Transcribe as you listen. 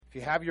If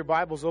you have your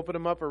Bibles, open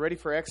them up. We're ready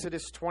for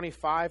Exodus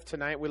 25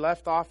 tonight. We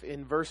left off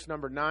in verse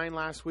number 9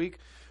 last week.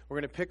 We're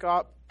going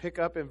to pick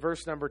up in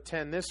verse number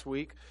 10 this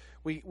week.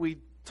 We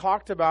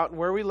talked about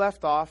where we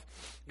left off.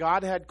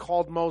 God had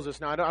called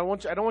Moses. Now, I don't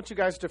want you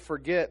guys to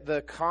forget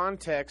the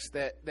context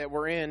that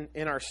we're in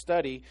our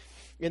study,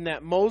 in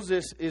that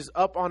Moses is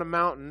up on a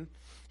mountain.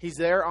 He's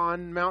there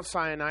on Mount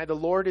Sinai. The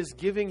Lord is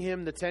giving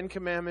him the Ten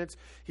Commandments.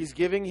 He's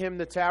giving him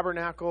the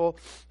tabernacle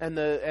and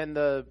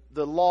the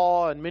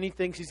law and many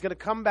things. He's going to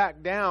come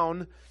back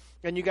down,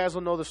 and you guys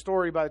will know the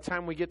story by the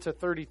time we get to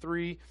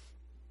 33.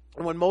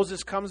 And when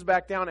Moses comes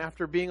back down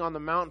after being on the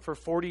mountain for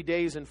 40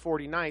 days and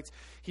 40 nights,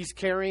 he's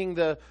carrying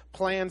the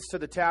plans to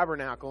the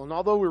tabernacle. And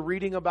although we're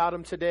reading about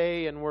them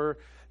today and we're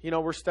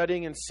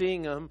studying and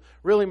seeing them,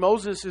 really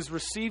Moses is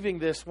receiving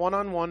this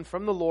one-on-one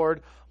from the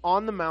Lord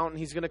on the mountain.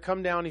 He's going to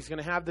come down. He's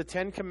going to have the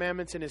Ten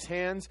Commandments in his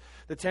hands,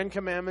 the Ten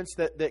Commandments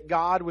that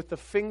God, with the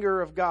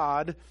finger of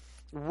God,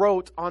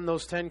 wrote on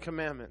those Ten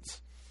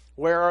Commandments.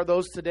 Where are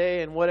those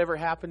today, and whatever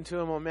happened to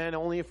them? Oh man,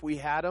 only if we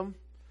had them,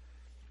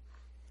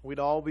 we'd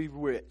all be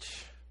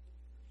rich.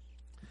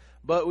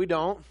 But we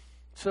don't.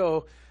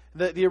 So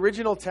the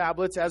original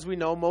tablets, as we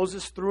know,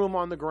 Moses threw them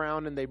on the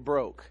ground and they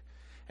broke.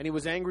 And he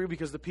was angry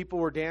because the people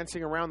were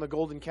dancing around the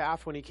golden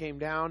calf when he came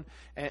down.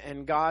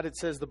 And God,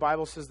 the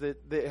Bible says that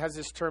it has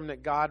this term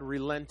that God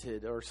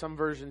relented, or some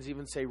versions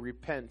even say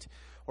repent,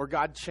 or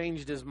God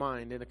changed his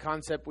mind. And a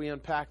concept we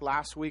unpacked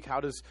last week, how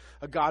does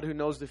a God who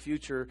knows the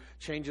future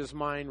change his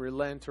mind,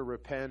 relent, or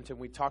repent? And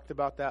we talked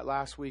about that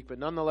last week. But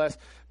nonetheless,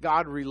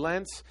 God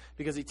relents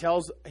because he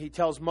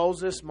tells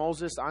Moses,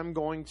 I'm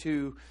going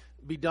to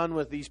be done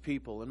with these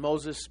people. And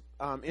Moses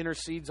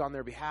intercedes on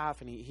their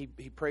behalf, and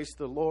he prays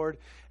to the Lord,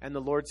 and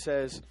the Lord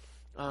says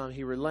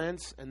he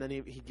relents, and then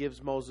he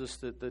gives Moses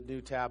the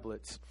new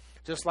tablets.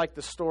 Just like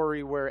the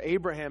story where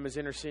Abraham is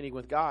interceding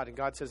with God, and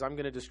God says, I'm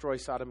going to destroy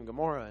Sodom and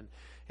Gomorrah. And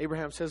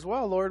Abraham says,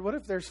 well, Lord, what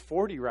if there's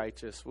 40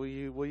 righteous? Will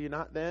you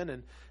not then?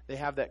 And they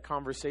have that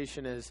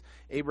conversation as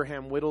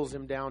Abraham whittles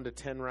him down to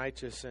 10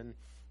 righteous, and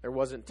there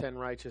wasn't 10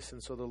 righteous,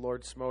 and so the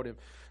Lord smote him.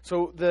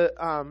 So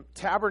the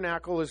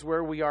tabernacle is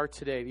where we are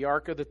today. The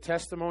Ark of the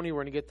Testimony,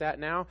 we're going to get that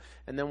now,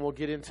 and then we'll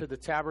get into the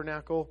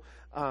tabernacle.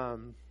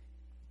 I've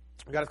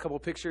got a couple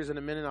pictures in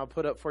a minute I'll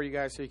put up for you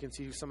guys so you can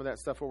see some of that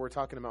stuff what we're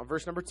talking about.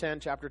 Verse number 10,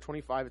 chapter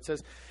 25, it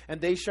says,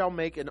 And they shall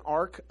make an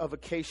ark of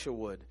acacia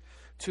wood.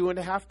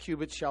 2.5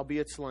 cubits shall be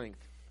its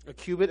length, 1.5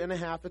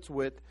 cubits its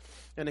width,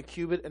 and 1.5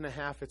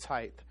 cubits its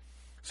height.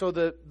 So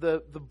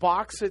the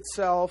box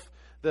itself,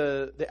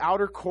 the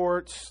outer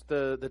courts,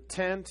 the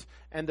tent,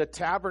 and the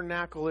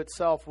tabernacle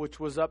itself, which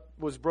was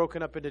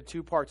broken up into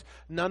two parts,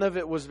 none of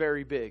it was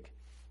very big.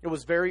 It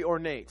was very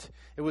ornate.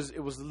 It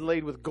was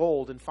laid with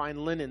gold and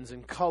fine linens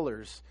and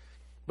colors,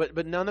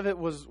 but none of it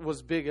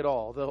was big at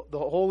all. The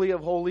Holy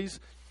of Holies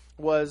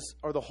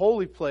the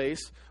holy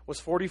place was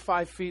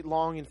 45 feet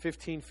long and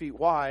 15 feet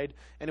wide,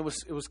 and it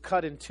was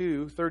cut in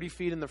two, 30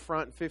 feet in the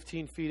front and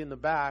 15 feet in the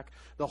back.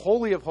 The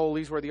Holy of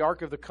Holies, where the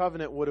Ark of the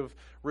Covenant would have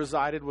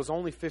resided, was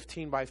only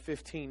 15 by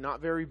 15,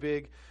 not very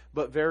big,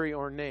 but very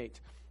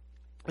ornate.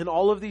 And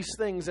all of these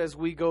things, as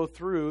we go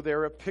through,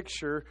 they're a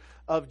picture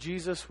of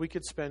Jesus. We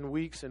could spend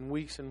weeks and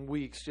weeks and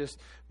weeks just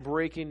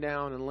breaking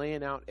down and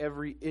laying out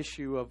every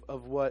issue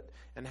of what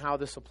and how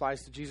this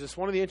applies to Jesus.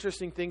 One of the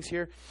interesting things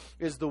here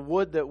is the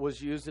wood that was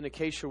used in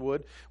acacia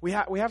wood. We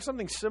have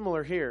something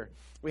similar here.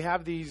 We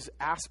have these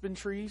aspen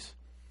trees.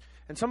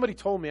 And somebody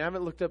told me, I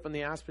haven't looked up on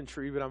the aspen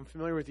tree, but I'm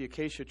familiar with the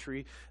acacia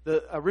tree.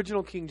 The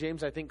original King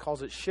James, I think,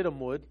 calls it shittim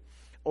wood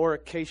or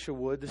acacia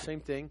wood, the same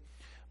thing.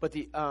 But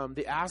the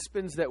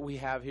aspens that we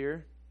have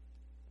here,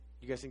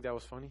 you guys think that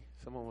was funny?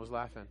 Someone was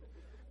laughing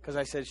because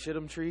I said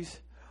shittim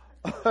trees.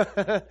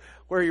 Where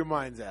are your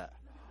minds at?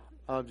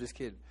 I'm just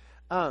kidding.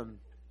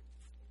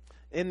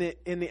 In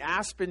the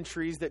aspen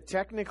trees, that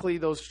technically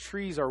those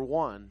trees are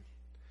one,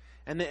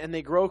 and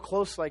they grow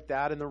close like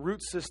that. And the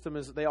root system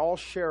is they all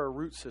share a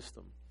root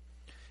system.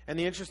 And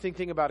the interesting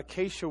thing about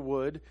acacia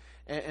wood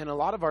and a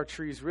lot of our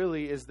trees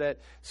really is that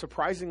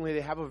surprisingly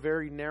they have a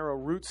very narrow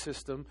root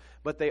system,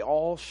 but they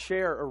all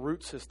share a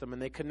root system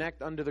and they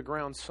connect under the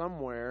ground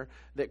somewhere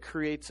that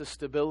creates a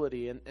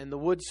stability. And the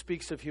wood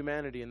speaks of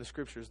humanity in the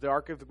scriptures.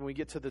 When we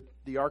get to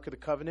the Ark of the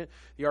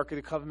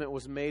Covenant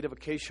was made of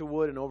acacia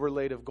wood and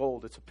overlaid of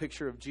gold. It's a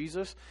picture of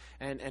Jesus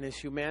and his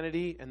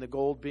humanity, and the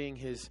gold being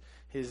his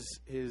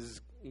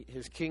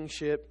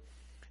kingship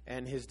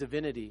and his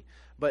divinity.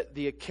 But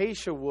the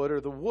acacia wood, or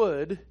the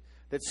wood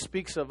that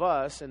speaks of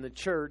us and the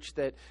church,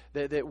 that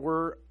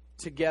we're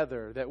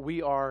together, that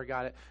we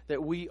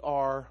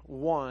are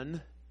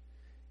one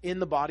in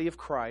the body of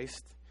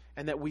Christ,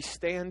 and that we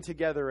stand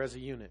together as a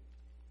unit.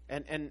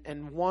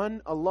 And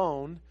one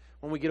alone,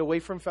 when we get away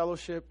from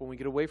fellowship, when we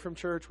get away from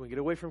church, when we get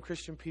away from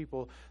Christian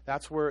people,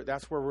 that's where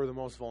we're the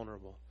most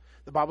vulnerable.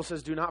 The Bible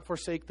says, do not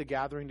forsake the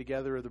gathering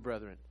together of the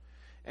brethren.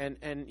 And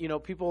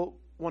people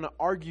want to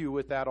argue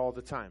with that all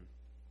the time.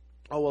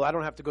 Oh, well, I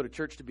don't have to go to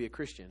church to be a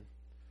Christian.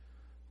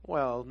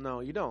 Well,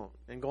 no, you don't.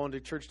 And going to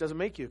church doesn't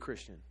make you a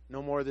Christian.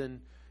 No more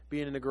than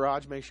being in the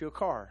garage makes you a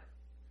car.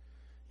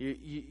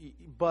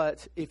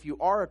 But if you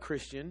are a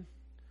Christian,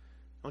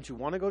 don't you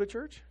want to go to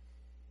church?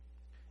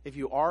 If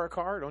you are a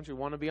car, don't you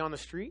want to be on the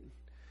street?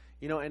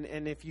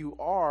 And if you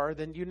are,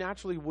 then you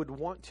naturally would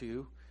want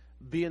to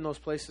be in those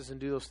places and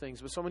do those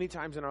things. But so many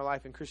times in our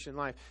life, in Christian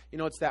life,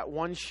 it's that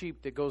one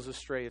sheep that goes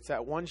astray. It's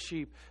that one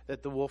sheep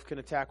that the wolf can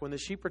attack. When the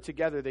sheep are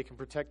together, they can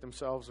protect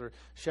themselves, or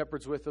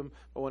shepherds with them.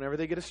 But whenever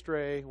they get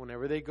astray,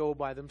 whenever they go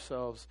by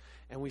themselves,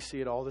 and we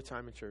see it all the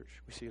time in church.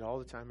 We see it all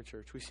the time in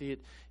church. We see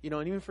it,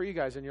 and even for you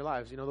guys in your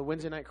lives. The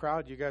Wednesday night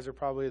crowd, you guys are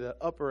probably the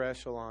upper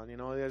echelon.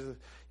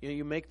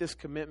 You make this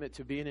commitment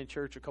to being in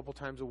church a couple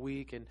times a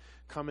week and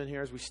come in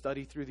here as we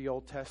study through the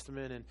Old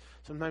Testament. And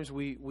sometimes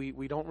we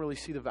don't really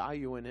see the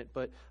value in it.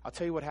 But I'll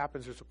tell you what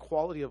happens. There's a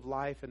quality of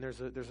life, and there's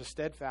a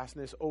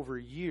steadfastness over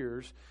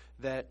years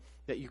that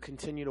you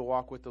continue to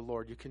walk with the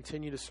Lord. You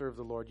continue to serve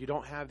the Lord. You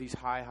don't have these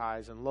high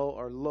highs and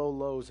low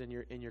lows in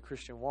your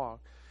Christian walk,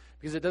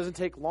 because it doesn't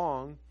take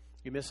long.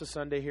 You miss a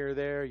Sunday here or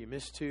there. You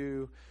miss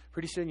two.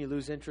 Pretty soon you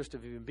lose interest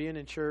of even being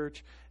in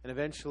church, and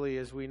eventually,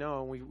 as we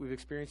know, we've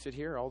experienced it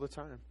here all the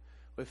time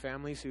with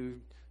families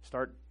who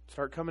start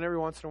coming every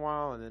once in a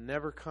while and then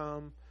never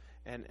come.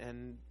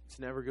 And it's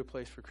never a good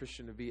place for a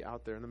Christian to be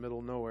out there in the middle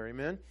of nowhere.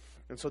 Amen?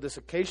 And so this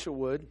acacia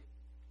wood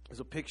is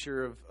a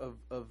picture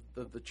of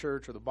the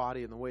church, or the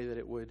body, and the way that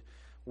it would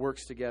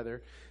works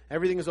together.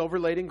 Everything is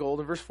overlaid in gold.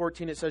 In verse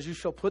 14 it says, "You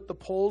shall put the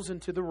poles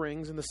into the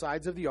rings in the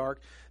sides of the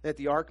ark, that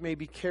the ark may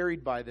be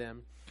carried by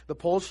them. The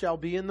poles shall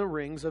be in the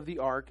rings of the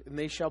ark, and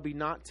they shall be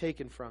not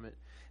taken from it.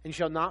 And you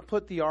shall not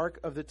put the ark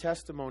of the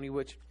testimony,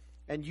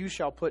 and you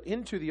shall put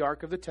into the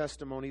ark of the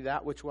testimony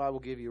that which I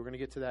will give you." We're going to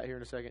get to that here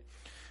in a second.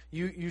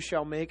 You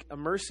shall make a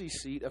mercy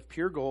seat of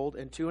pure gold,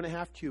 and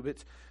 2.5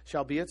 cubits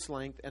shall be its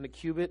length, and 1.5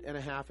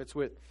 cubits its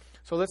width.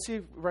 So let's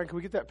see, Ryan, can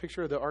we get that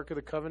picture of the Ark of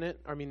the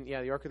Covenant?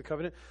 The Ark of the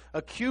Covenant.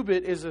 A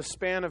cubit is a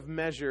span of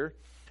measure,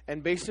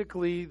 and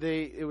basically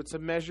it's a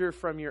measure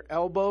from your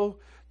elbow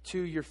to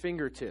your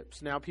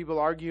fingertips. Now, people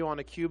argue on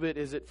a cubit,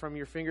 is it from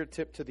your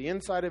fingertip to the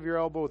inside of your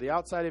elbow, the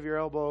outside of your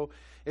elbow?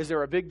 Is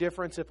there a big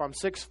difference if I'm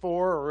 6'4"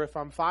 or if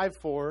I'm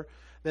 5'4"?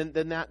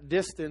 Then that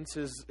distance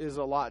is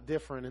a lot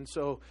different. And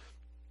so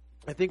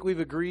I think we've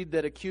agreed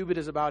that a cubit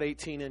is about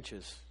 18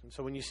 inches. And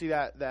so when you see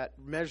that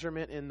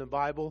measurement in the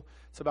Bible,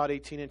 it's about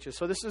 18 inches.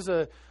 So this is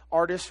a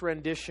artist's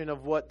rendition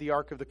of what the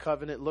Ark of the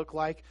Covenant looked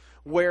like,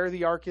 where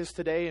the Ark is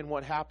today, and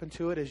what happened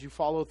to it. As you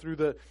follow through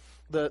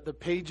the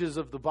pages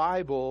of the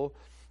Bible,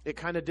 it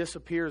kind of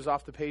disappears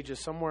off the pages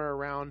somewhere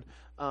around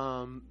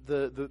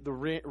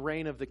the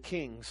reign of the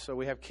kings. So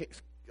we have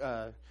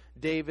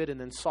David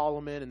and then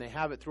Solomon, and they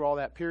have it through all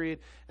that period.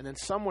 And then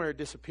somewhere it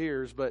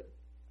disappears, but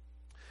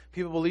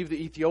people believe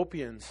the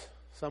Ethiopians.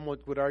 Some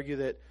would argue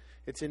that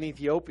it's in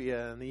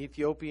Ethiopia, and the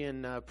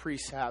Ethiopian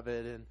priests have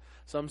it, and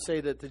some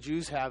say that the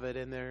Jews have it,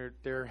 and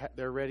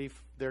they're ready.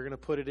 They're going to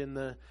put it in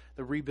the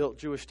rebuilt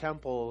Jewish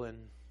temple,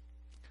 and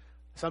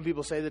some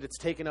people say that it's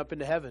taken up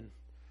into heaven,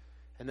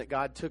 and that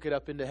God took it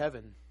up into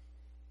heaven.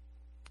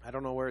 I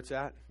don't know where it's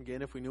at.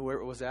 Again, if we knew where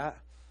it was at,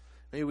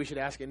 maybe we should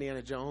ask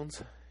Indiana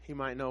Jones. He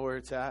might know where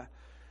it's at.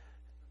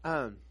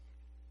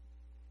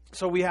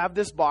 So we have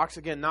this box,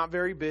 again, not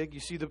very big. You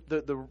see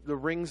the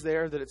rings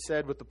there that it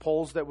said with the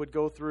poles that would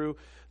go through.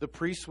 The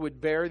priests would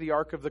bear the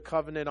Ark of the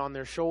Covenant on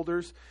their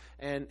shoulders.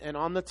 And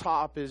on the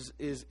top is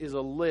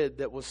a lid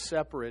that was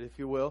separate, if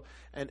you will.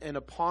 And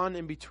upon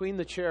and between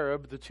the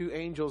cherub, the two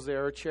angels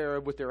there are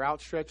cherub with their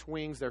outstretched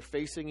wings. They're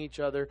facing each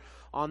other.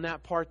 On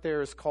that part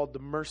there is called the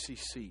mercy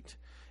seat.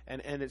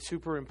 And it's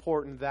super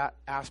important, that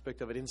aspect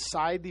of it.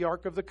 Inside the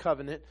Ark of the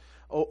Covenant,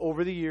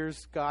 over the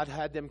years, God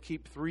had them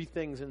keep 3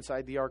 things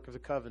inside the Ark of the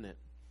Covenant.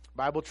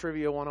 Bible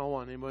Trivia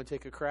 101. Anyone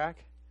take a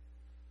crack?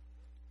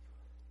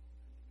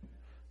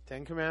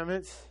 10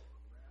 Commandments?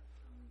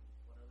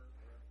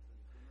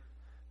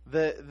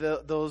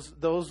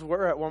 Those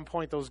were at one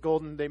point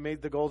they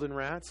made the golden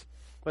rats.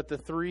 But the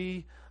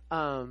 3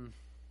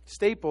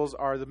 staples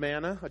are the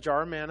manna, a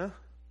jar of manna,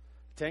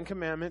 10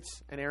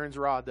 Commandments, and Aaron's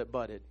rod that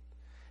budded.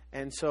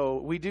 And so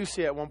we do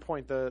see at one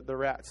point the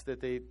rats that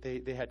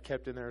they had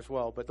kept in there as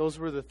well. But those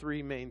were the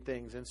 3 main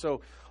things. And so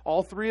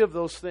all 3 of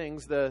those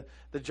things, the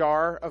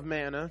jar of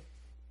manna,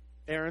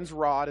 Aaron's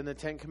rod, and the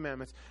 10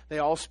 Commandments, they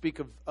all speak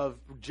of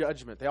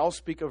judgment. They all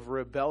speak of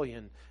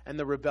rebellion and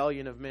the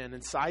rebellion of men.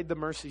 Inside the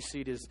mercy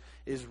seat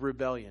is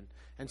rebellion.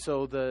 And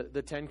so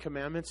the 10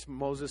 Commandments,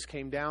 Moses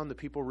came down, the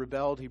people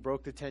rebelled, he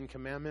broke the 10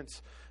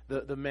 Commandments.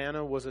 The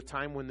manna was a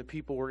time when the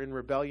people were in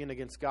rebellion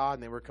against God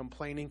and they were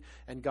complaining,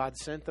 and God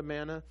sent the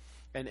manna.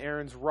 And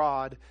Aaron's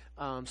rod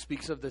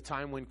speaks of the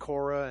time when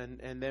Korah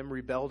and them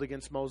rebelled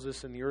against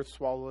Moses, and the earth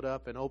swallowed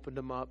up and opened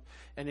them up.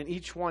 And in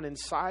each one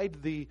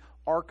inside the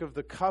Ark of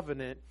the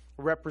Covenant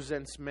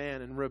represents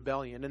man and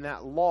rebellion. And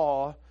that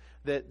law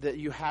that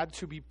you had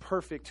to be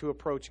perfect to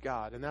approach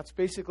God. And that's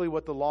basically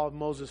what the law of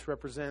Moses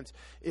represents,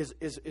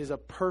 is a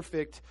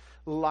perfect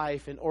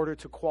life in order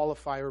to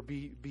qualify or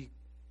be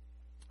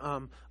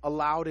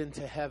allowed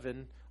into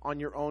heaven on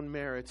your own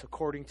merits.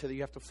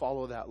 You have to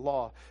follow that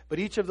law. But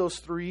each of those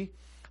 3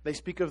 They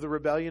speak of the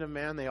rebellion of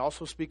man. They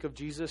also speak of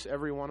Jesus,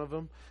 every one of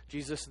them.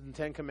 Jesus in the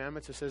Ten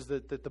Commandments, it says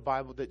that the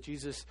Bible, that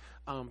Jesus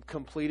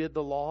completed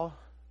the law,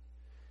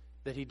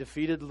 that he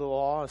defeated the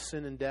law of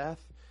sin and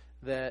death,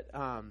 that,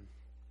 and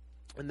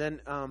then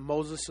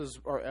Moses's,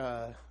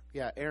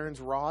 Aaron's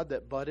rod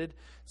that budded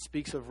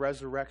speaks of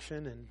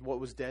resurrection and what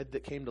was dead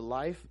that came to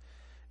life.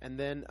 And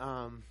then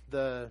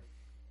the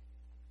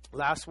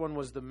last one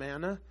was the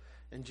manna,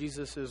 and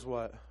Jesus is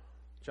what?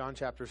 John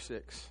chapter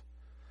 6.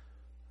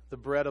 The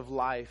bread of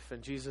life,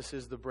 and Jesus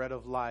is the bread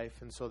of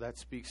life, and so that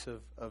speaks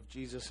of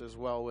Jesus as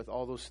well, with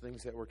all those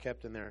things that were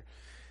kept in there.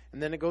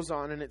 And then it goes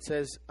on and it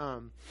says,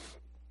 in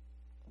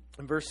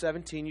verse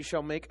 17, you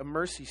shall make a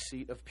mercy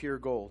seat of pure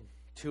gold.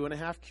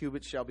 2.5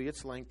 cubits shall be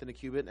its length, and 1.5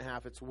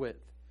 cubits its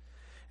width.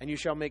 And you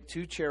shall make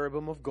 2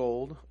 cherubim of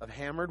gold, of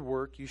hammered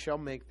work you shall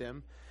make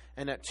them,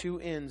 and at 2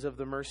 ends of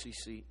the mercy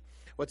seat.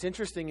 What's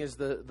interesting is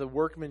the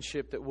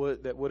workmanship that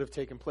would have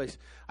taken place.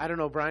 I don't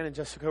know, Brian and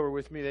Jessica were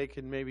with me. They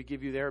can maybe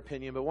give you their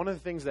opinion. But one of the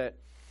things that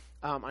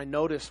I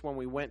noticed when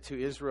we went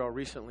to Israel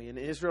recently, in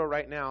Israel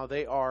right now,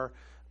 they are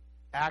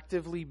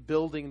actively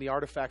building the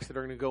artifacts that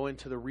are going to go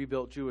into the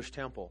rebuilt Jewish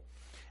temple.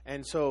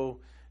 And so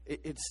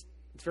it's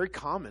very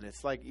common.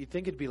 It's like, you'd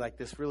think it'd be like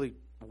this really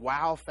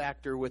wow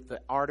factor with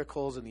the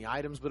articles and the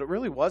items, but it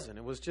really wasn't.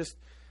 It was just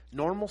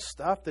normal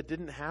stuff that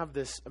didn't have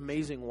this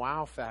amazing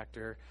wow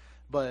factor.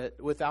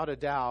 But without a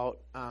doubt,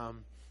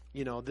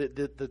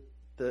 the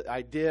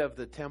idea of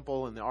the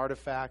temple and the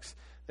artifacts,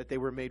 that they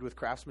were made with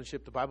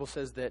craftsmanship. The Bible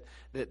says that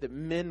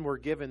men were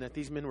given, that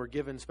these men were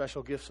given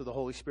special gifts of the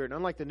Holy Spirit. And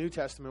unlike the New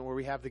Testament, where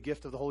we have the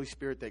gift of the Holy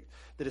Spirit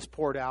that is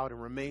poured out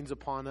and remains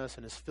upon us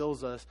and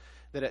fills us,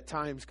 that at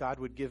times God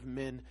would give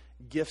men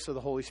gifts of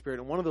the Holy Spirit.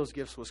 And one of those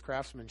gifts was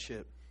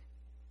craftsmanship,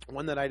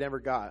 one that I never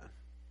got.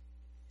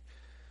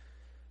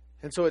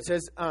 And so it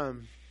says,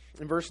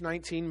 in verse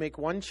 19, make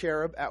 1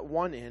 cherub at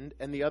one end,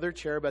 and the other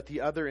cherub at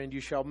the other end. You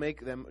shall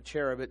make them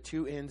cherub at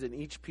 2 ends in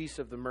each piece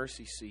of the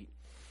mercy seat.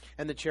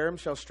 And the cherubim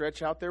shall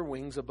stretch out their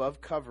wings above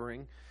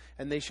covering,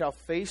 and they shall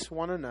face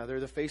one another.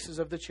 The faces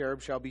of the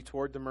cherub shall be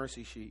toward the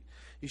mercy seat.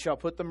 You shall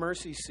put the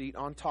mercy seat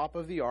on top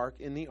of the ark.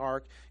 In the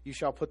ark you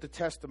shall put the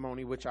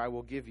testimony which I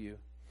will give you.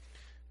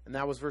 And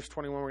that was verse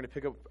 21. We're going to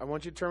pick up. I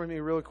want you to turn with me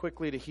really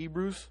quickly to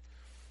Hebrews.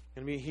 It's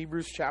going to be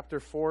Hebrews chapter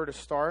 4 to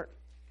start.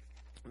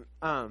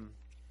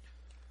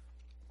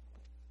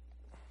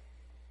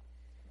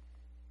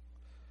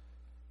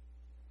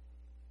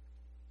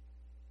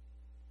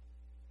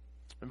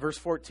 In verse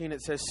 14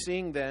 it says,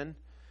 seeing then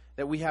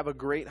that we have a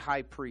great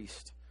high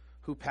priest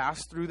who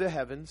passed through the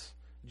heavens,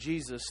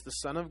 Jesus, the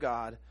Son of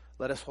God,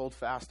 let us hold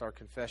fast our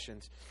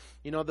confessions.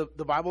 You know, the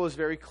Bible is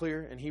very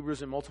clear in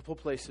Hebrews in multiple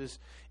places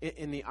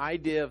in the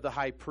idea of the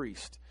high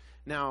priest.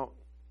 Now,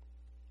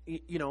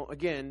 you know,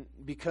 again,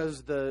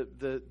 because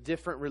the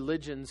different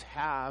religions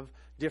have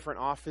different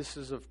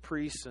offices of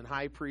priests and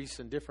high priests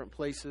in different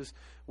places,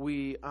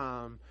 we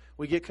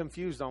get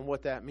confused on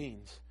what that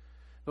means.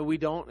 But we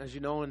don't, as you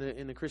know,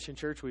 in the Christian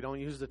church, we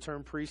don't use the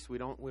term priest. We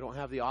don't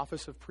have the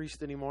office of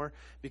priest anymore,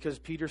 because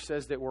Peter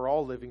says that we're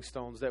all living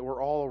stones, that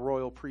we're all a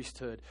royal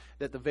priesthood,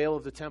 that the veil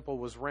of the temple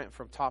was rent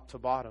from top to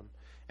bottom.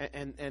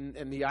 And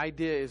the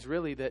idea is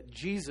really that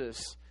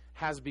Jesus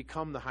has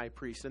become the high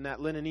priest. And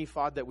that linen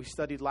ephod that we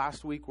studied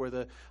last week, where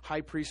the high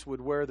priest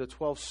would wear the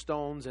 12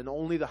 stones, and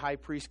only the high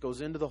priest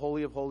goes into the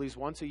Holy of Holies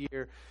once a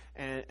year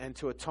and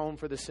to atone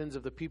for the sins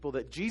of the people,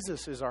 that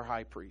Jesus is our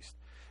high priest.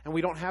 And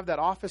we don't have that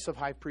office of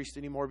high priest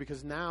anymore,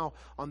 because now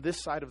on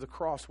this side of the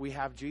cross we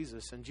have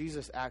Jesus, and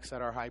Jesus acts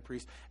as our high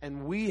priest,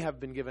 and we have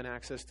been given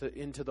access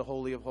into the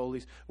Holy of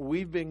Holies.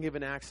 We've been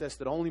given access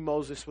that only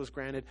Moses was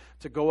granted,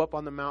 to go up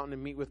on the mountain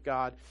and meet with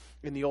God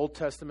in the Old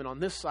Testament. On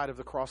this side of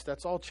the cross,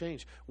 that's all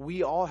changed.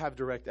 We all have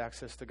direct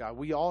access to God.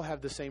 We all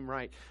have the same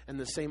right and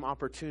the same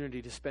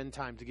opportunity to spend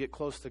time to get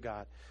close to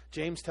God.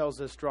 James tells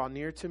us, draw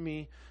near to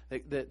me,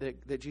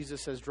 that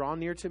Jesus says, draw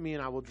near to me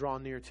and I will draw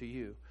near to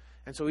you.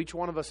 And so each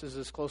one of us is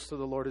as close to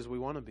the Lord as we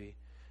want to be.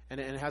 And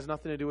it has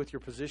nothing to do with your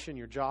position,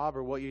 your job,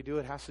 or what you do.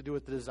 It has to do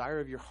with the desire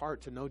of your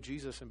heart to know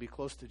Jesus and be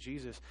close to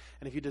Jesus.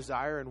 And if you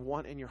desire and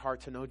want in your heart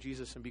to know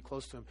Jesus and be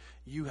close to Him,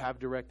 you have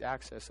direct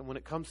access. And when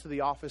it comes to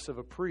the office of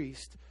a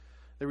priest,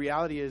 the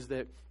reality is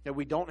that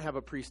we don't have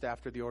a priest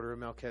after the order of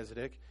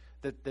Melchizedek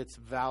that's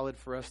valid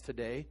for us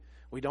today.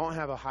 We don't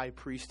have a high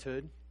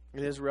priesthood.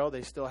 In Israel,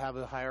 they still have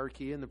a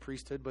hierarchy in the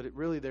priesthood, but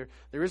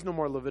there is no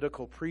more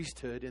Levitical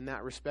priesthood in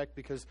that respect,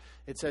 because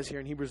it says here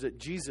in Hebrews that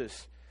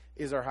Jesus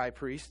is our high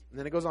priest. And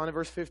then it goes on in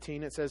verse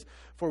 15, it says,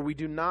 for we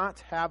do not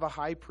have a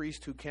high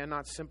priest who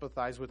cannot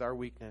sympathize with our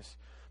weakness,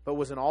 but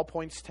was in all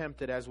points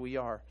tempted as we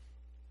are,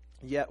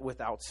 yet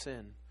without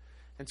sin.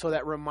 And so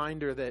that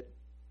reminder that,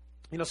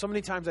 you know, so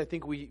many times I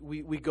think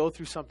we go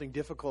through something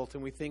difficult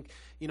and we think,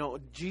 you know,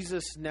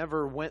 Jesus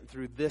never went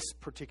through this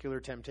particular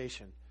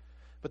temptation.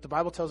 But the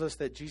Bible tells us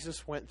that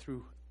Jesus went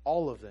through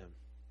all of them,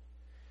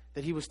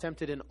 that He was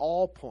tempted in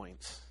all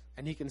points,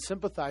 and He can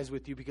sympathize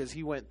with you because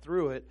He went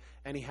through it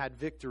and He had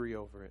victory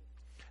over it.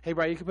 Hey,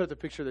 Brian, you can put up the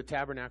picture of the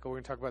tabernacle. We're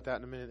going to talk about that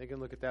in a minute. They can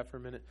look at that for a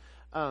minute.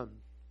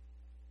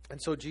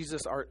 And so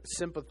Jesus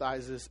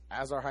sympathizes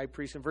as our high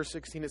priest. In verse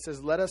 16 it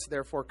says, "Let us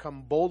therefore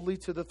come boldly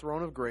to the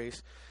throne of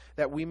grace,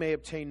 that we may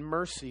obtain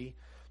mercy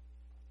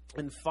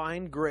and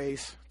find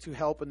grace to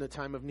help in the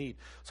time of need."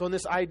 So in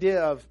this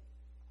idea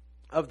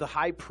of the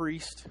high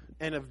priest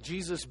and of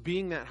Jesus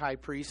being that high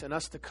priest and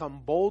us to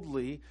come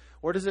boldly,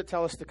 where does it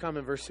tell us to come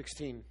in verse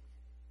 16?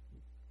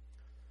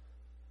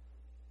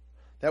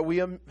 That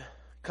we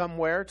come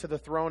where? To the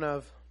throne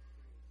of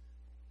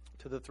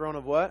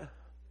what?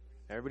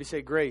 Everybody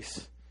say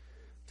grace.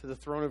 To the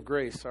throne of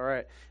grace. All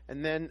right.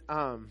 And then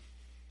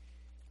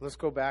let's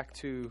go back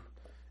to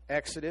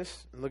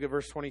Exodus and look at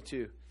verse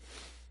 22.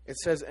 It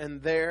says,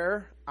 "And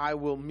there I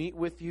will meet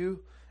with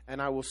you,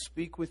 and I will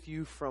speak with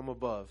you from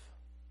above."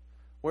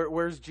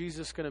 Where's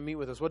Jesus going to meet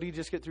with us? What did he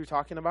just get through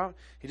talking about?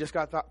 He just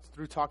got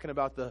through talking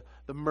about the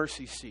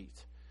mercy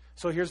seat.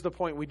 So here's the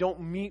point. We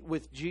don't meet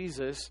with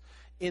Jesus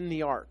in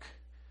the ark.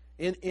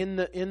 In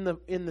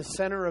the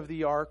center of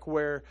the ark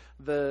where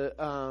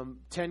the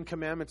 10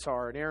 commandments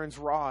are, and Aaron's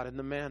rod and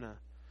the manna.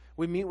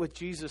 We meet with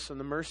Jesus in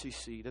the mercy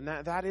seat. And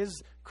that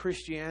is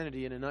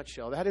Christianity in a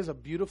nutshell. That is a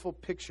beautiful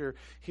picture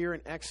here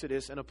in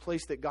Exodus, and a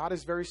place that God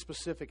is very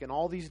specific in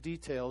all these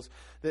details,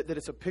 that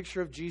it's a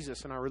picture of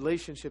Jesus and our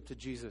relationship to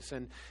Jesus.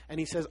 And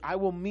he says, "I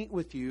will meet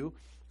with you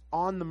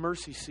on the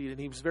mercy seat."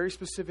 And he was very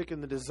specific in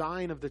the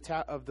design of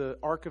the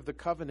Ark of the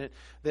Covenant,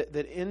 that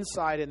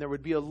inside, and there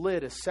would be a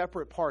lid, a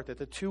separate part, that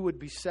the two would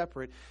be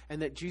separate,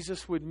 and that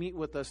Jesus would meet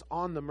with us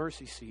on the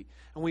mercy seat.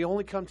 And we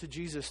only come to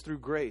Jesus through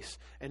grace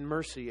and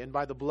mercy and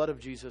by the blood of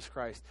Jesus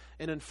Christ.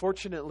 And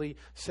unfortunately,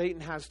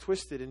 Satan has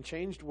twisted and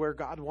changed where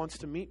God wants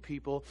to meet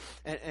people,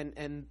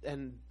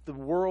 and the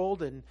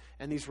world and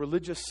these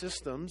religious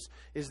systems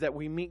is that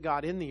we meet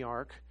God in the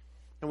ark,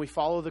 and we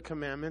follow the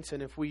commandments,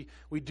 and if we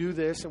do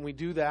this and we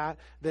do that,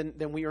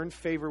 then we earn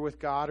favor with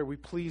God, or we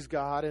please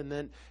God,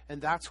 and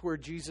that's where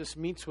Jesus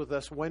meets with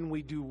us when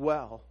we do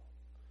well.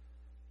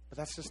 But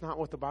that's just not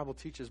what the Bible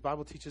teaches. The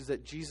Bible teaches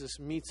that Jesus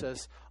meets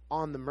us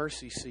on the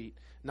mercy seat,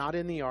 not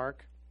in the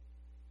ark,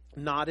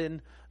 not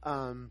in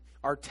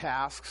our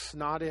tasks,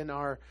 not in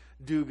our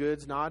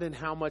do-goods, not in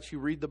how much you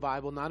read the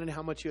Bible, not in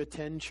how much you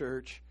attend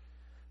church,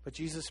 but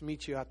Jesus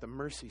meets you at the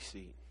mercy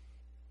seat.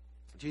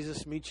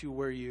 Jesus meets you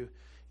where you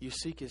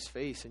seek his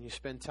face and you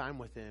spend time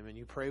with him and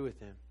you pray with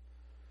him.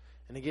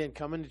 And again,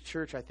 coming to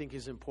church I think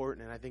is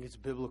important, and I think it's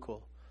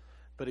biblical.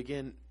 But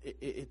again,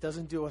 it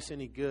doesn't do us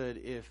any good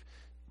if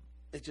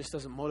it just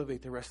doesn't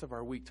motivate the rest of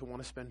our week to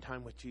want to spend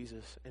time with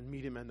Jesus and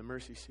meet him in the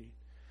mercy seat.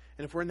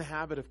 And if we're in the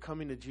habit of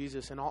coming to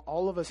Jesus, and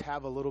all of us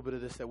have a little bit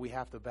of this that we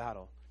have to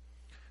battle.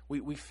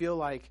 We feel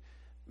like,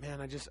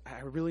 man, I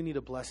really need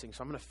a blessing.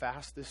 So I'm going to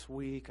fast this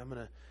week. I'm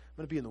going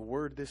to be in the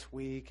Word this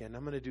week, and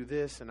I'm going to do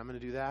this, and I'm going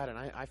to do that. And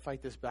I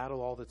fight this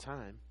battle all the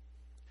time.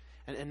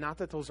 And not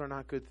that those are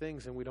not good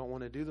things, and we don't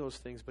want to do those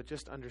things, but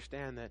just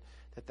understand that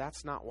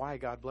that's not why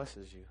God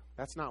blesses you.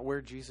 That's not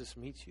where Jesus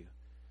meets you.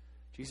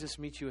 Jesus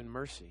meets you in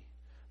mercy.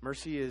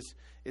 Mercy is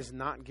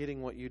not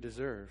getting what you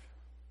deserve.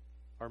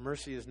 Or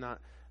mercy is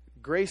not,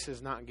 grace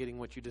is not getting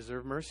what you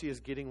deserve. Mercy is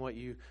getting what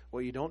you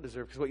don't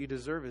deserve, because what you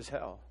deserve is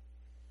hell.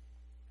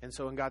 And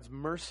so in God's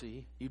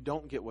mercy, you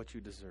don't get what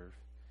you deserve.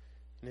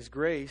 In his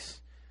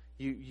grace,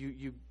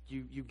 you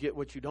get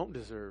what you don't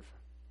deserve.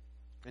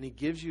 And he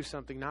gives you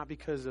something not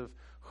because of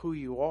who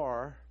you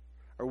are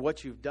or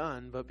what you've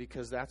done, but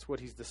because that's what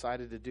he's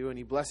decided to do. And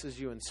he blesses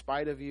you in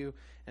spite of you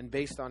and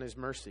based on his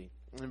mercy.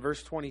 In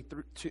verse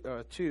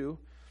 22,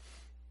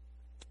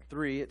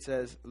 3, it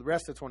says, the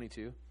rest of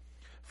 22,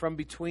 "From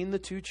between the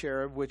two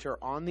cherub which are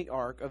on the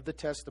ark of the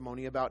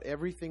testimony about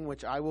everything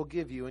which I will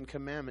give you in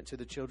commandment to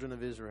the children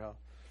of Israel."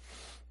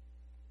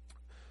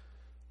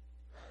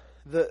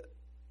 The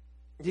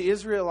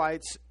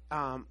Israelites,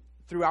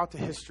 throughout the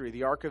history,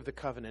 the Ark of the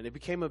Covenant, it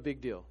became a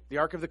big deal. The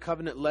Ark of the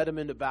Covenant led them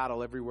into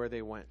battle everywhere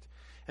they went.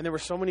 And there were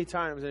so many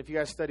times, and if you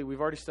guys study, we've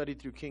already studied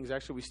through Kings.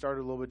 Actually, we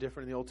started a little bit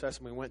different in the Old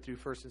Testament. We went through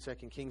 1st and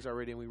 2nd Kings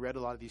already, and we read a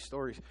lot of these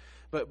stories.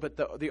 But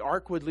the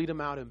Ark would lead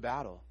them out in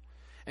battle.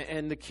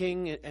 And the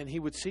king, and he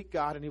would seek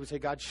God, and he would say,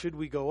 "God, should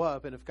we go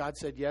up?" And if God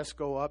said, "Yes,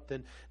 go up,"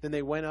 then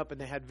they went up and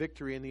they had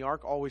victory, and the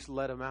Ark always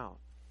led them out.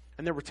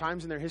 And there were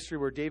times in their history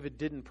where David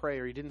didn't pray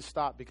or he didn't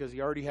stop because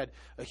he already had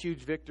a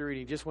huge victory and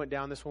he just went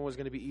down. This one was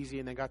going to be easy,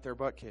 and they got their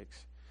butts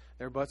kicked.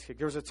 There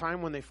was a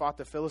time when they fought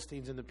the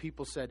Philistines and the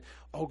people said,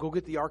 "Oh, go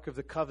get the Ark of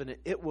the Covenant.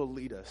 It will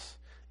lead us.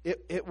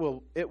 It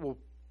will.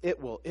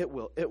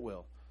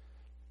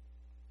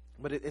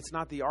 But it's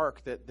not the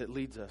Ark that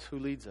leads us. Who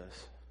leads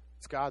us?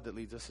 It's God that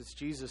leads us. It's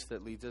Jesus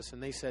that leads us.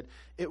 And they said,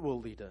 "It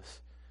will lead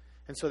us."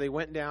 And so they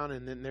went down,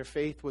 and then their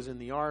faith was in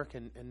the Ark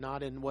and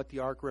not in what the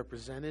Ark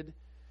represented.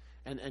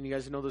 And you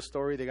guys know the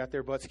story. They got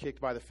their butts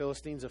kicked by the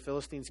Philistines. The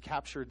Philistines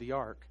captured the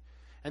Ark.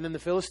 And then the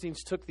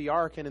Philistines took the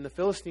Ark, and in the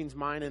Philistines'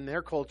 mind, in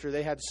their culture,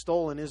 they had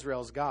stolen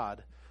Israel's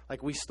God.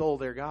 Like, we stole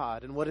their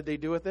God. And what did they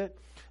do with it?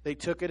 They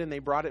took it and they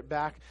brought it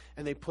back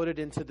and they put it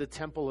into the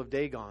temple of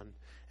Dagon.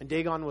 And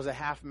Dagon was a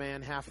half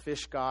man, half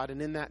fish god.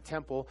 And in that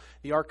temple,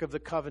 the Ark of the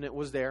Covenant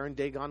was there and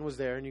Dagon was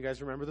there. And you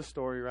guys remember the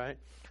story, right?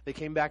 They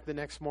came back the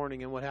next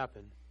morning, and what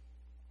happened?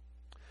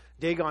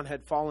 Dagon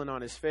had fallen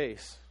on his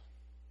face.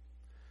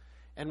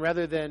 And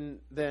rather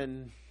than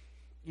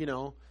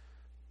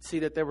see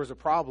that there was a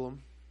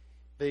problem,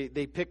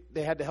 they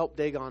had to help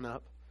Dagon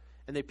up,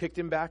 and they picked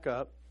him back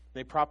up.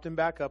 They propped him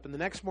back up, and the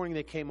next morning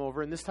they came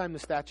over, and this time the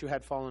statue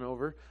had fallen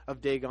over of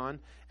Dagon,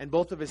 and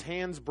both of his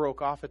hands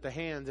broke off at the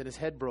hands, and his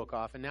head broke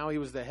off, and now he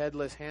was the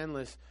headless,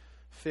 handless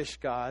fish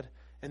god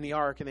in the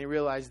ark, and they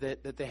realized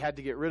that they had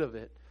to get rid of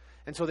it.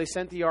 And so they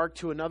sent the ark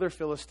to another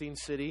Philistine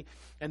city,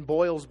 and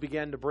boils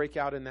began to break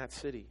out in that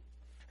city.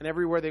 And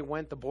everywhere they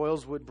went, the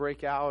boils would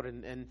break out.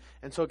 And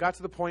so it got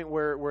to the point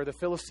where the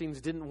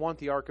Philistines didn't want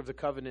the Ark of the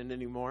Covenant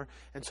anymore.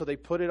 And so they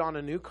put it on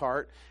a new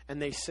cart,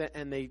 and they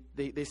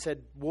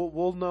said,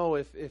 we'll know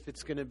if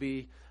it's going to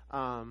be,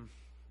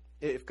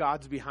 if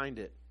God's behind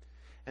it.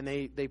 And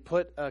they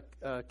put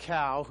a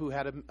cow who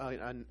had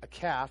a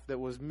calf that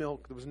was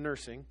milk, that was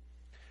nursing. And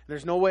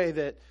there's no way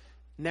that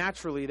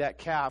naturally that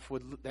cow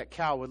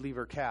would leave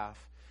her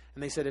calf.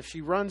 And they said, if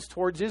she runs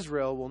towards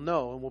Israel, we'll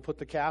know, and we'll put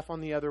the calf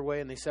on the other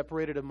way. And they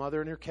separated a mother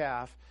and her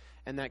calf,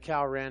 and that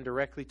cow ran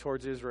directly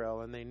towards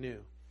Israel, and they knew.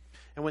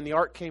 And when the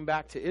ark came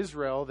back to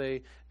Israel,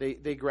 they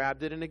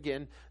grabbed it, and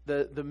again,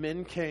 the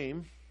men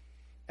came,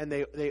 and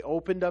they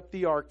opened up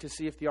the ark to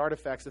see if the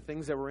artifacts, the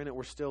things that were in it,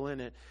 were still in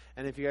it.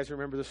 And if you guys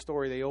remember the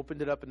story, they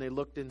opened it up, and they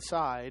looked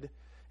inside,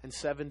 and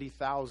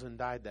 70,000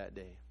 died that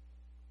day.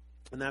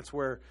 And that's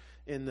where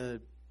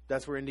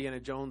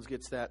Indiana Jones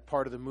gets that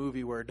part of the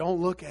movie where,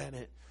 don't look at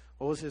it.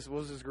 What was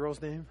his girl's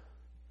name?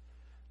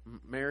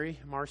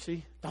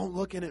 Marcy? Don't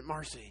look in it,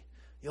 Marcy.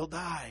 You'll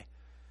die.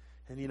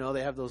 And,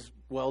 they have those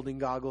welding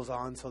goggles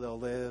on so they'll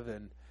live,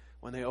 and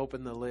when they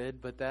open the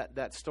lid. But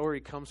that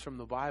story comes from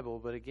the Bible.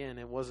 But again,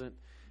 it wasn't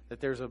that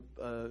there's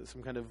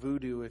some kind of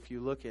voodoo if you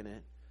look in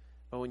it.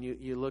 But when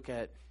you look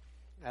at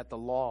the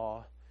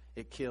law,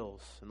 it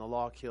kills. And the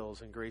law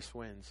kills, and grace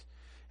wins.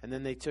 And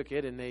then they took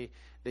it, and they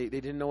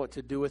didn't know what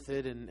to do with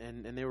it,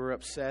 and they were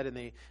upset, and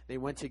they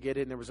went to get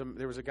it, and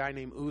there was a guy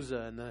named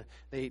Uzzah,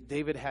 and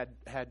David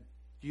had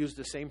used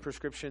the same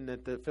prescription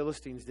that the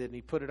Philistines did, and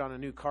he put it on a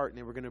new cart, and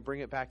they were going to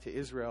bring it back to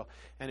Israel,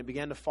 and it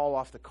began to fall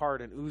off the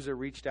cart, and Uzzah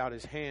reached out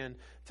his hand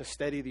to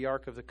steady the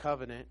Ark of the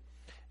Covenant,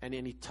 and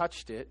then he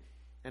touched it,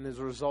 and as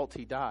a result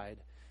he died.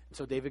 And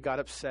so David got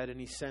upset, and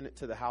he sent it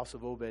to the house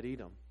of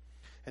Obed-Edom.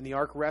 And the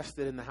ark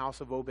rested in the house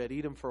of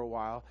Obed-Edom for a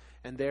while.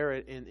 And there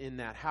in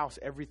that house,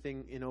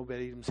 everything in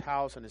Obed-Edom's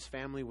house and his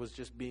family was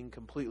just being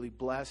completely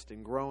blessed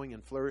and growing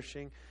and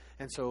flourishing.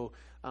 And so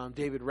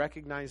David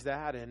recognized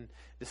that and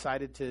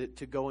decided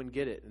to go and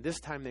get it. And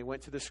this time they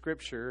went to the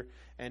scripture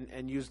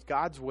and used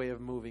God's way of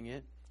moving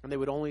it. And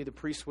the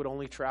priests would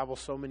only travel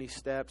so many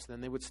steps.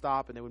 Then they would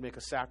stop, and they would make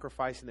a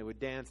sacrifice, and they would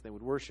dance, and they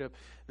would worship.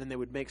 And then they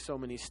would make so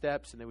many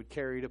steps, and they would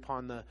carry it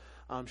upon the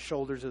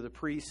shoulders of the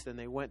priests, and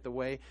they went the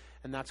way.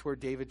 And that's where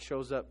David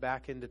shows up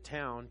back into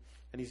town,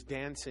 and he's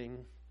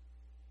dancing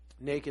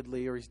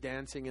nakedly, or he's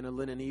dancing in a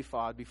linen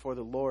ephod before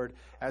the Lord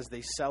as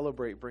they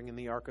celebrate bringing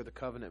the Ark of the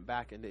Covenant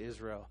back into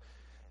Israel.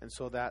 And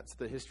so that's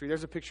the history.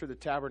 There's a picture of the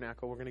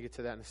tabernacle. We're going to get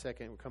to that in a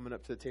second. We're coming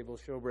up to the table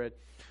of showbread.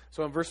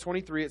 So in verse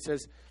 23 it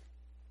says,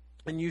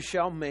 and you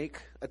shall make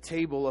a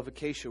table of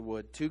acacia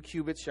wood. 2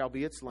 cubits shall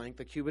be its length,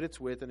 a cubit its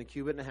width, and a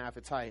cubit and a half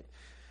its height.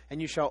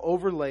 And you shall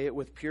overlay it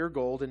with pure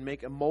gold, and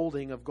make a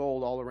molding of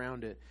gold all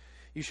around it.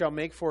 You shall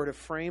make for it a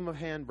frame of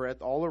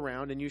handbreadth all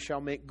around, and you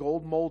shall make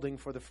gold molding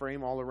for the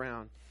frame all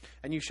around.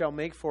 And you shall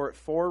make for it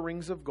 4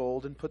 rings of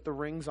gold, and put the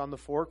rings on the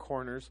 4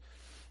 corners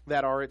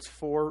that are its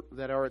four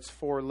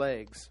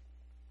legs.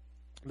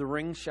 The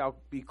rings shall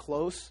be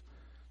close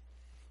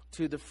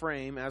to the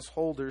frame as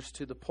holders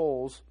to the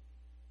poles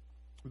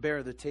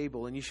bear the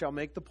table. And you shall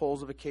make the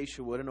poles of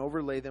acacia wood, and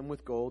overlay them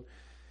with gold,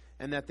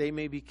 and that they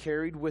may be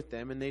carried with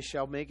them. And they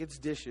shall make its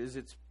dishes,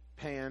 its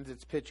pans,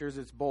 its pitchers,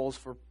 its bowls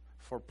for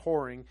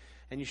pouring.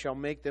 And you shall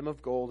make them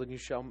of gold, and you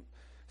shall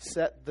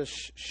set the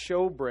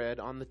showbread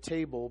on the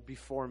table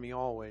before me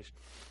always.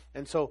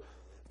 And so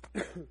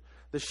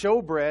the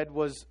showbread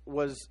was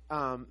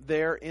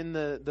there in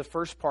the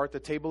first part, the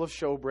table of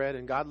showbread,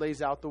 and God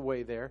lays out the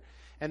way there.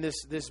 And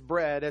this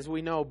bread, as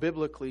we know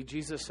biblically,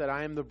 Jesus said,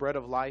 I am the bread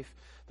of life.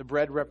 The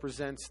bread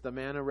represents, the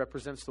manna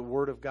represents the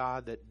Word of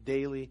God, that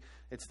daily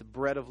it's the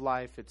bread of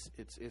life.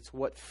 It's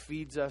what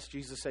feeds us.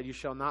 Jesus said, you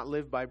shall not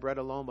live by bread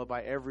alone, but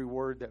by every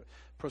word that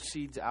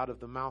proceeds out of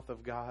the mouth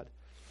of God.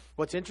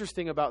 What's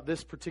interesting about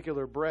this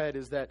particular bread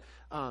is that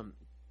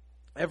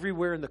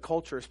everywhere in the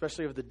culture,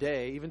 especially of the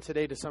day, even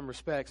today to some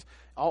respects,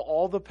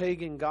 all the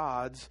pagan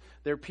gods,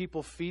 their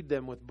people feed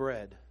them with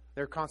bread.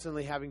 They're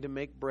constantly having to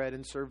make bread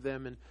and serve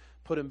them and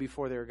put them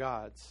before their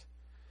gods.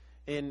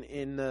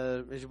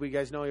 As we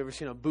guys know, you ever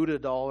seen a Buddha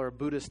doll or a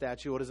Buddha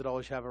statue? What does it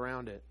always have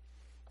around it?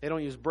 They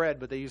don't use bread,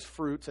 but they use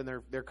fruits,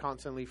 and they're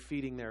constantly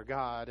feeding their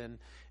god.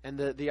 And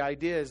the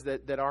idea is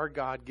that our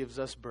God gives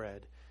us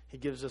bread. He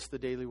gives us the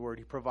daily word.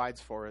 He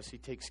provides for us. He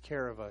takes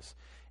care of us.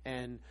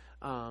 And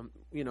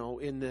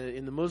in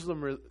the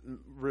Muslim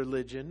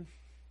religion,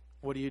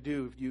 what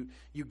do?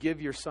 You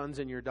give your sons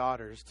and your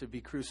daughters to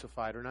be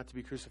crucified, or not to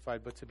be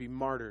crucified, but to be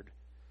martyred.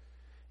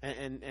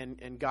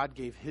 And God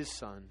gave His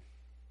Son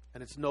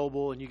and it's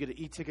noble, and you get an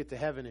e-ticket to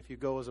heaven if you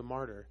go as a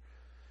martyr.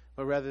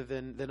 But rather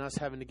than us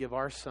having to give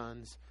our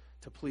sons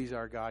to please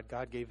our God,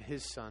 God gave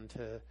his son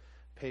to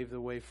pave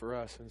the way for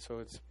us. And so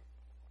it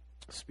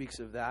speaks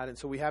of that. And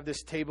so we have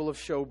this table of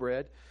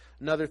showbread.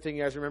 Another thing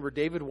you guys remember,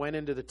 David went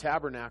into the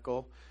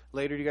tabernacle.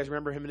 Later, do you guys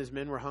remember him and his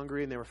men were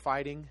hungry and they were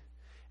fighting?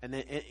 And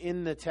then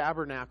in the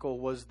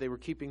tabernacle they were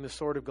keeping the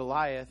sword of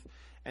Goliath,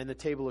 and the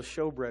table of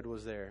showbread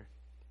was there.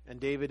 And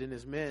David and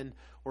his men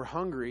were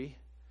hungry,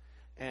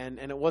 and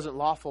it wasn't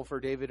lawful for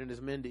David and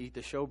his men to eat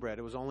the showbread.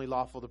 It was only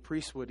lawful the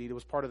priests would eat. It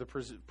was part of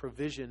the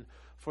provision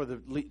for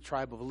the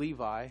tribe of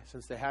Levi,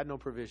 since they had no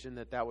provision,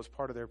 that was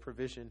part of their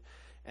provision.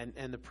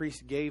 And the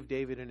priest gave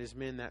David and his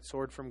men that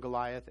sword from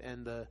Goliath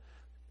and the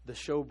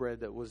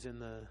showbread that was in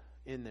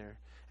there.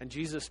 And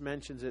Jesus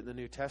mentions it in the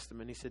New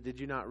Testament. He said, did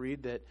you not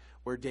read that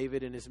where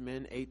David and his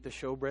men ate the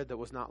showbread that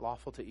was not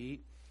lawful to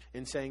eat?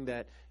 In saying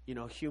that,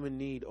 human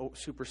need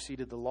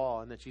superseded the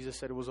law, and that Jesus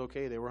said it was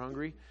okay. They were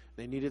hungry,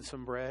 they needed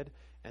some bread,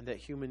 and that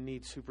human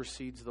need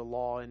supersedes the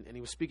law. And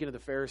he was speaking to the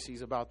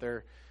Pharisees about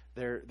their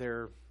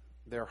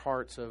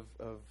hearts of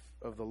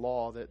the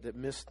law that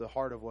missed the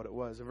heart of what it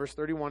was. In verse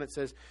 31 it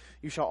says,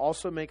 you shall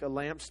also make a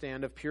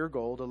lampstand of pure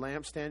gold. A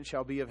lampstand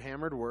shall be of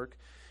hammered work.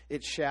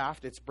 Its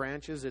shaft, its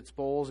branches, its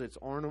bowls, its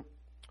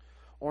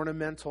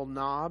ornamental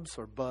knobs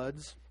or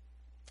buds,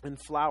 and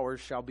flowers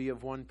shall be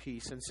of one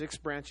piece. And 6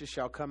 branches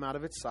shall come out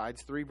of its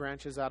sides, 3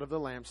 branches out of the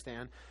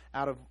lampstand,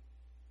 out of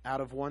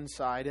one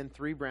side, and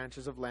 3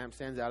 branches of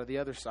lampstands out of the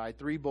other side.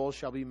 3 bowls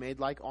shall be made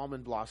like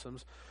almond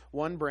blossoms,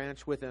 1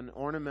 branch with an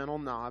ornamental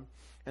knob,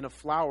 and a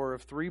flower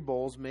of 3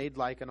 bowls made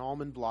like an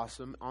almond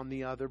blossom on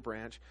the other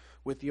branch,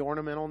 with the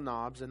ornamental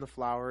knobs and the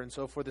flower. And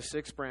so for the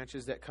 6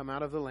 branches that come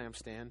out of the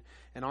lampstand,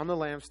 and on the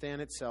lampstand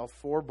itself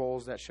 4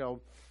 bowls that shall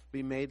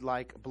be made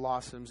like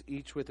blossoms,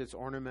 each with its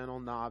ornamental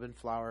knob and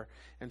flower.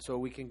 And so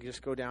we can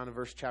just go down to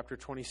verse chapter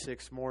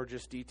 26, more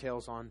just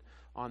details on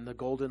the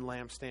golden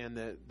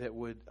lampstand that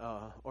would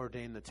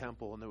ordain the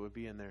temple and that would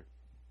be in there.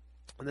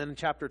 And then in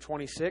chapter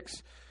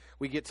 26,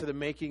 we get to the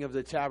making of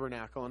the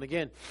tabernacle. And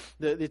again,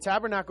 the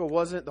tabernacle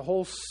wasn't, the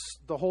whole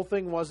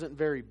thing wasn't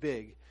very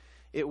big.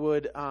 It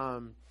would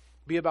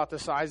be about the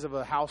size of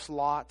a house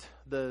lot.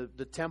 The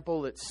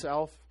temple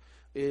itself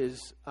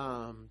is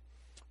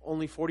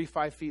only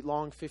 45 feet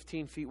long,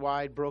 15 feet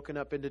wide, broken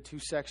up into 2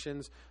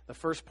 sections. The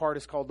first part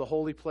is called the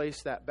holy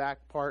place. That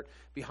back part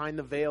behind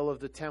the veil of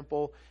the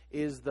temple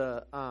is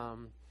the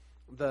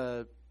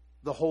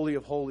Holy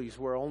of Holies,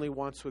 where only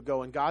once would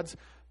go. And God's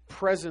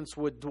presence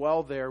would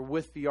dwell there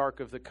with the Ark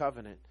of the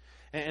Covenant.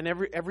 And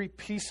every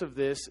piece of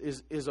this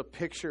is a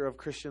picture of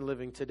Christian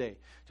living today.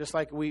 Just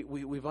like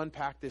we've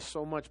unpacked this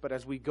so much, but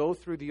as we go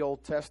through the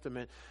Old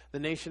Testament, the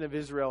nation of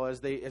Israel,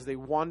 as they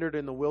wandered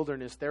in the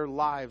wilderness, their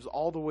lives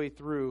all the way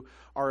through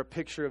are a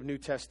picture of New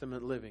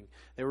Testament living.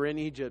 They were in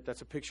Egypt,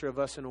 that's a picture of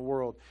us in a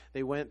world.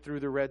 They went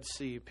through the Red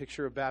Sea,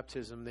 picture of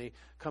baptism. They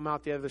come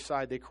out the other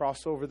side, they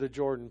cross over the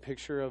Jordan,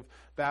 picture of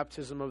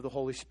baptism of the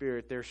Holy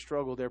Spirit, their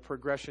struggle, their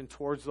progression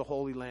towards the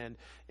Holy Land.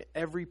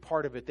 Every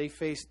part of it,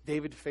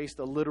 David faced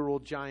a literal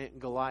giant,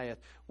 Goliath.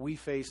 We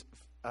face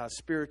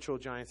spiritual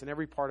giants in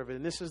every part of it.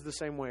 And this is the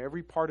same way.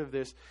 Every part of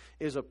this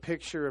is a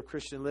picture of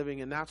Christian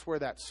living. And that's where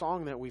that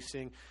song that we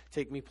sing,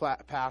 Take Me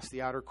Past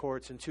the Outer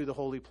Courts and to the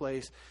Holy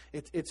Place,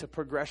 it's a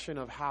progression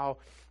of how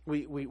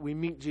we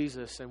meet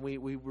Jesus and we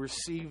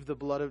receive the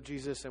blood of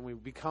Jesus and we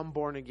become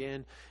born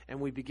again and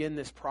we begin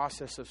this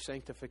process of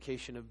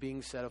sanctification, of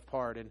being set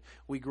apart, and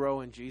we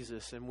grow in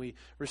Jesus and we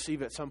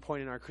receive at some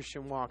point in our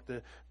Christian walk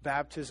the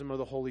baptism of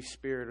the Holy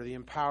Spirit, or the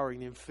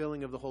empowering, the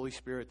infilling of the Holy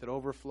Spirit that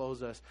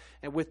overflows us.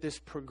 And with this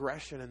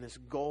progression and this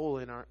goal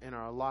in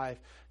our life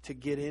to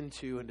get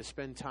into and to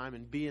spend time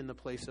and be in the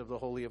place of the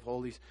Holy of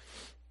Holies.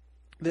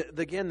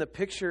 Again, the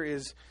picture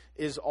is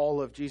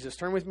all of Jesus.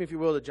 Turn with me, if you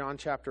will, to John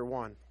chapter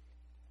 1.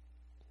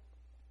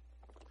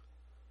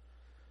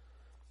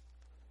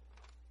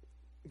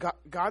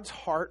 God's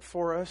heart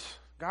for us,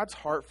 God's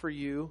heart for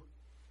you,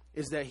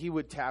 is that He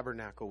would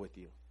tabernacle with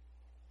you.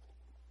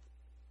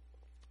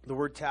 The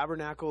word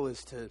tabernacle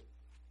is to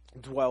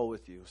dwell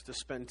with you, is to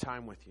spend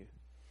time with you.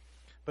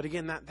 But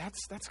again,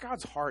 that's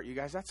God's heart, you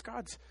guys. That's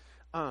God's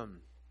that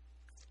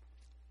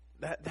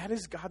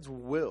is God's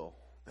will.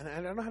 And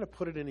I don't know how to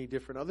put it any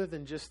different other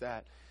than just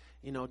that,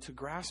 to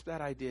grasp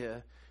that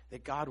idea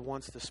that God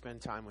wants to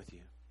spend time with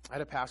you. I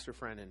had a pastor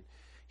friend, and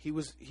he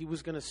was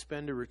going to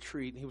spend a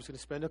retreat, and he was going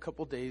to spend a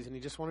couple days, and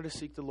he just wanted to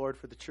seek the Lord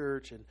for the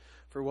church and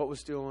for what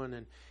was doing.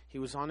 And he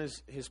was on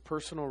his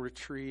personal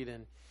retreat,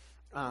 and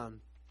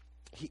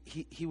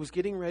he was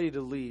getting ready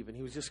to leave, and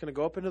he was just going to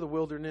go up into the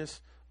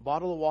wilderness,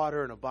 bottle of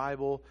water and a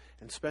Bible,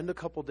 and spend a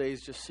couple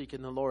days just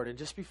seeking the Lord. And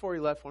just before he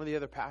left, one of the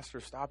other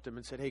pastors stopped him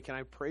and said, "Hey, can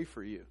I pray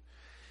for you?"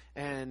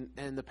 And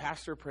the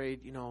pastor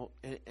prayed,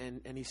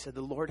 and he said,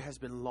 "The Lord has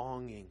been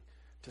longing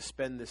to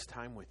spend this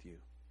time with you."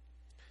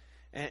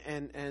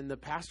 And the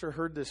pastor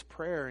heard this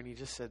prayer, and he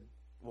just said,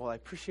 "Well, I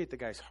appreciate the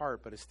guy's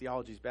heart, but his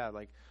theology's bad.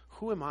 Like,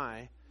 who am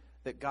I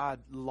that God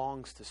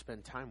longs to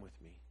spend time with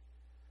me?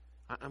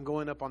 I'm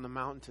going up on the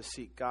mountain to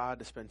seek God,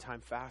 to spend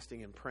time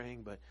fasting and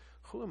praying, but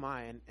who am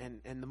I?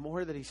 And the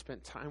more that he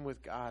spent time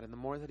with God and the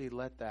more that he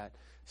let that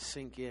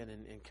sink in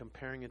and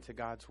comparing it to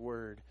God's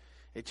word,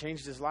 it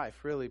changed his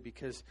life, really,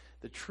 because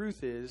the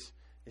truth is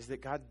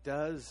that God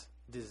does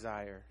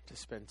desire to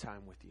spend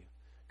time with you.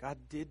 God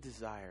did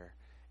desire.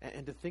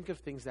 And to think of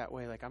things that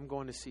way, like I'm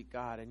going to seek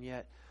God, and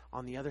yet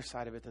on the other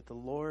side of it, that the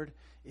Lord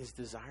is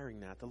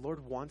desiring that. The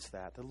Lord wants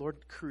that. The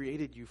Lord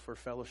created you for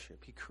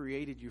fellowship. He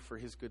created you for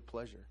his good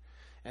pleasure.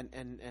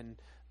 And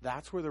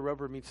that's where the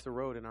rubber meets the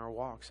road in our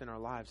walks, in our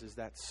lives, is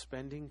that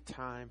spending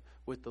time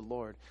with the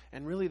Lord.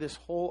 And really this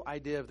whole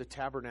idea of the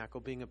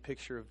tabernacle being a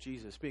picture of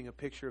Jesus, being a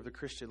picture of the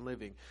Christian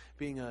living,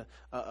 being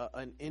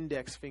an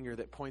index finger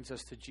that points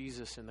us to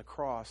Jesus and the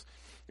cross,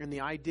 and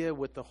the idea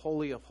with the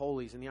Holy of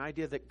Holies, and the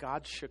idea that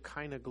God's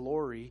Shekinah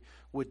glory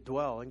would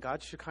dwell. And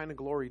God's Shekinah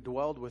glory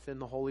dwelled within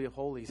the Holy of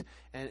Holies,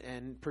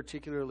 and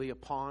particularly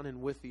upon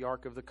and with the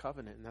Ark of the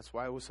Covenant. And that's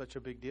why it was such a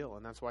big deal.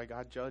 And that's why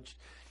God judged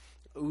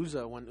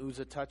Uzzah when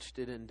Uzzah touched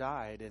it and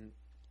died,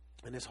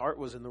 and his heart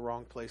was in the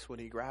wrong place when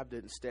he grabbed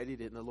it and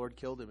steadied it, and the Lord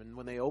killed him. And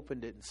when they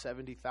opened it, and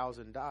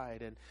 70,000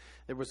 died, and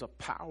there was a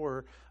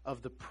power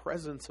of the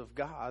presence of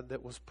God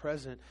that was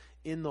present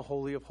in the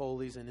Holy of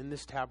Holies and in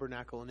this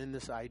tabernacle and in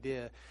this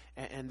idea,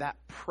 and that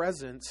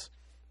presence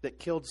that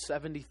killed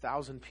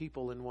 70,000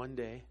 people in one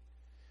day,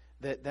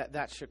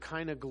 that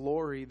Shekinah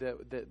glory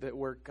that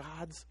where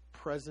God's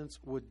presence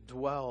would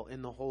dwell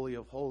in the Holy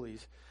of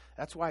Holies.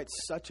 That's why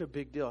it's such a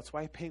big deal. That's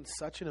why it paints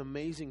such an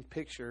amazing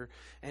picture.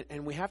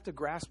 And we have to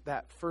grasp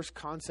that first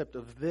concept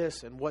of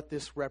this and what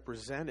this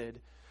represented,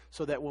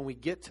 so that when we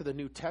get to the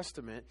New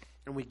Testament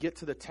and we get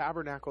to the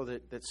tabernacle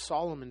that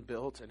Solomon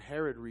built and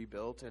Herod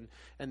rebuilt,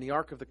 and the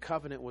Ark of the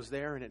Covenant was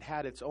there, and it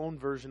had its own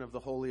version of the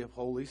Holy of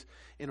Holies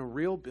in a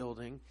real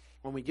building.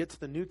 When we get to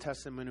the New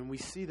Testament and we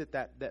see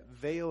that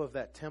veil of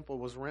that temple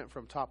was rent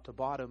from top to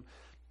bottom,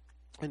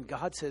 and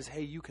God says,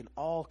 hey, you can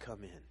all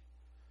come in.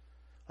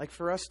 Like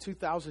for us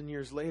 2,000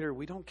 years later,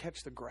 we don't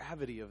catch the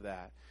gravity of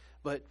that.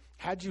 But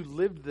had you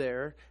lived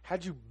there,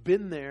 had you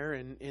been there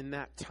in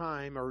that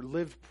time, or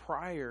lived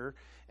prior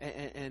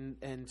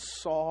and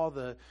saw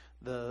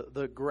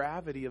the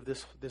gravity of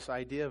this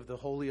idea of the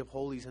Holy of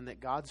Holies, and that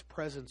God's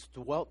presence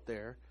dwelt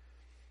there,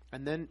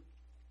 and then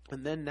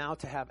now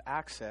to have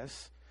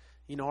access.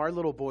 You know, our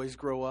little boys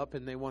grow up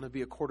and they want to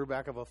be a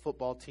quarterback of a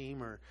football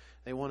team, or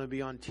they want to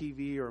be on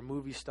TV or a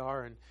movie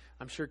star. And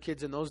I'm sure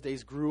kids in those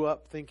days grew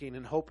up thinking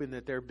and hoping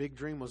that their big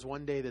dream was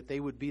one day that they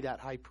would be that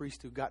high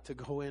priest who got to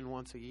go in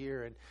once a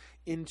year and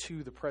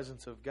into the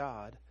presence of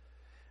God.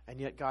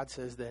 And yet God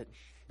says that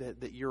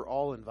you're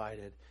all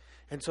invited.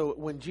 And so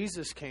when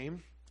Jesus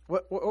came,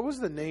 what was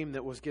the name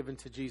that was given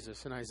to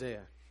Jesus in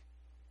Isaiah?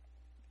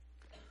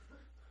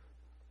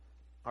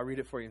 I'll read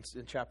it for you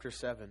in chapter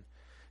 7.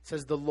 It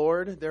says,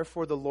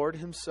 therefore the Lord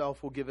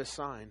himself will give a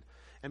sign.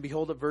 And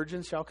behold, a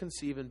virgin shall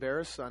conceive and bear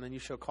a son, and you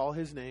shall call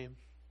his name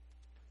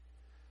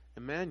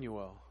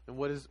Emmanuel. And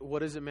what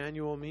does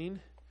Emmanuel mean?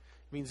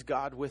 It means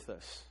God with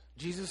us.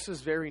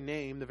 Jesus' very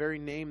name, the very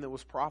name that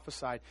was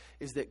prophesied,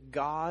 is that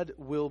God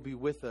will be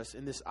with us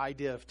in this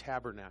idea of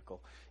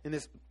tabernacle, in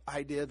this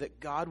idea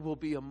that God will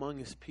be among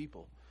his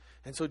people.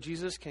 And so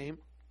Jesus came,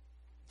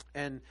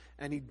 and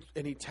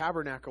he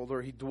tabernacled,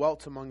 or he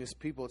dwelt among his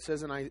people. It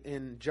says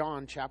in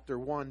John chapter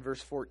 1,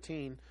 verse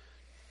 14,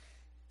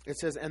 it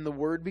says, and the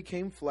Word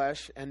became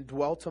flesh and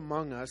dwelt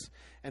among us,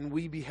 and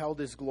we beheld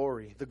his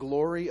glory, the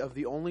glory of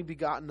the only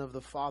begotten of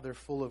the Father,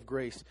 full of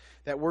grace.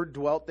 That word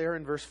dwelt there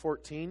in verse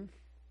 14,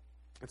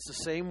 it's the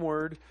same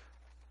word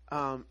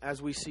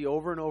as we see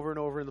over and over and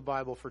over in the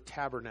Bible for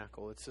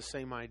tabernacle. It's the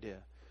same idea,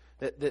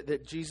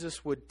 that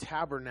Jesus would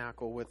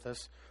tabernacle with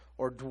us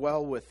or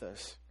dwell with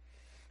us.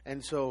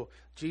 And so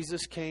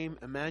Jesus came,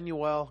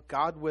 Emmanuel,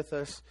 God with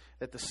us,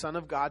 that the Son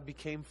of God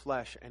became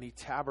flesh, and he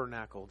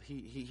tabernacled.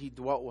 He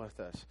dwelt with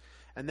us.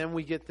 And then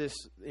we get this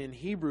in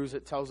Hebrews.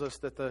 It tells us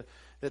that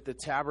the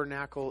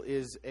tabernacle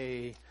is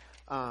it's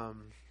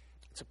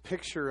a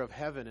picture of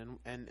heaven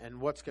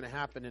and what's going to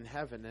happen in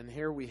heaven. And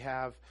here we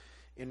have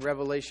in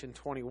Revelation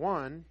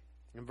 21,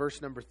 in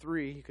verse number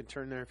 3, you can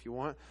turn there if you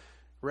want.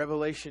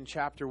 Revelation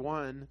chapter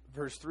 1,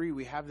 verse 3,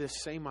 we have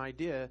this same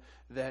idea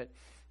that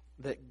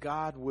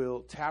God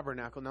will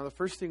tabernacle. Now, the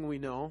first thing we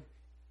know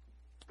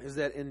is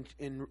that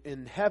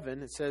in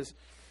heaven, it says,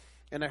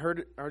 and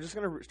I'm just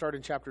going to start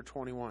in chapter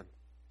 21.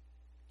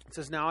 It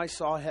says, now I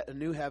saw a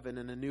new heaven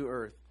and a new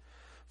earth.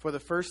 For the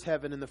first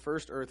heaven and the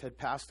first earth had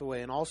passed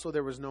away, and also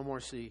there was no more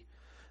sea.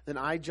 Then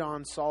I,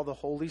 John, saw the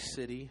holy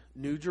city,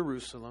 New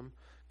Jerusalem,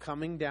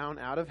 coming down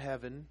out of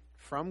heaven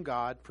from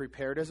God,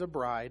 prepared as a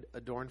bride,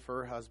 adorned for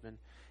her husband.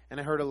 And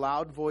I heard a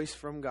loud voice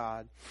from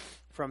God,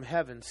 from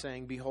heaven,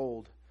 saying,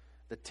 behold,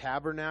 the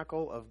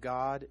tabernacle of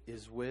God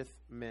is with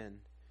men,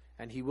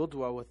 and he will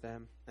dwell with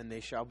them, and they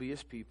shall be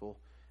his people,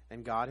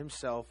 and God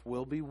himself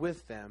will be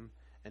with them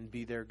and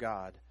be their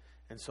God.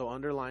 And so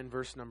underline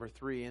verse number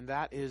 3, and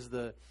that is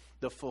the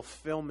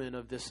fulfillment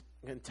of this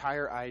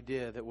entire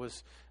idea that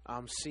was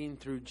seen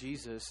through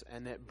Jesus,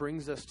 and that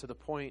brings us to the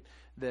point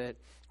that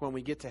when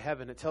we get to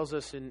heaven, it tells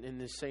us in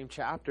this same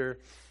chapter,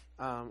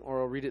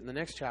 or I'll read it in the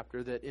next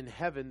chapter, that in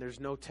heaven there's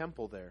no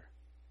temple there.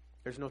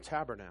 There's no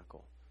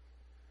tabernacle.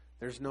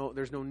 There's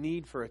no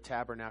need for a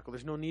tabernacle.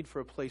 There's no need for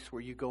a place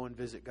where you go and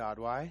visit God.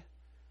 Why?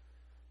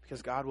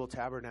 Because God will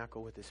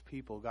tabernacle with His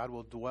people. God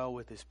will dwell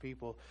with His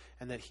people,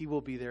 and that He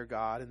will be their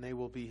God and they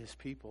will be His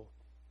people.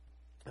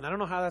 And I don't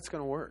know how that's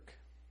going to work.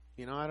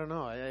 I don't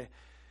know.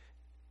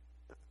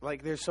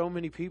 Like, there's so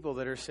many people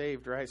that are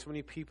saved, right? So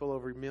many people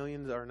over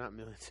millions, or not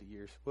millions of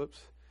years.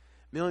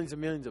 Millions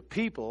and millions of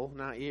people,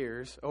 not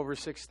years, over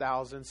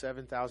 6,000,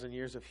 7,000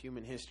 years of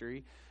human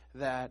history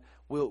that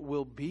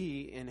will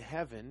be in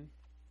heaven,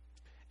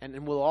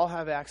 and we'll all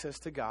have access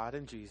to God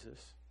and Jesus.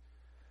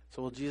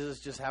 So will Jesus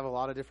just have a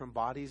lot of different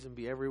bodies and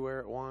be everywhere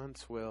at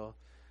once? Will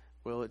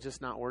it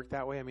just not work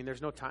that way? I mean,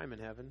 there's no time in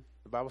heaven.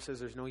 The Bible says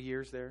there's no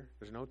years there.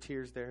 There's no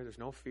tears there. There's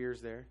no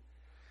fears there.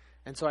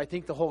 And so I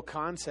think the whole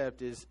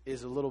concept is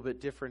a little bit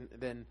different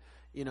than,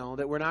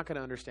 that we're not going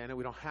to understand it.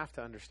 We don't have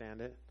to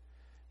understand it.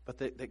 But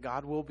that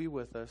God will be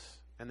with us,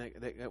 and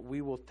that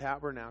we will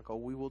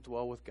tabernacle. We will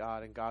dwell with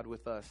God and God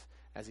with us,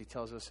 as He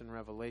tells us in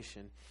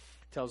Revelation.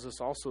 He tells us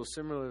also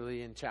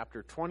similarly in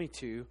chapter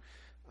 22,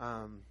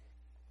 along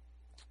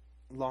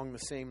the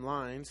same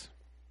lines.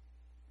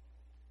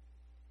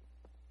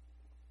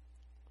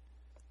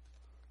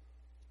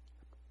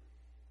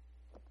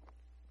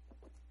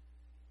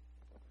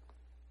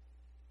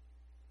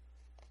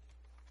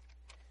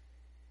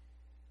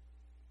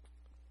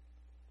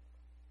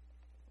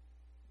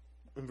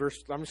 I'm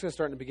just going to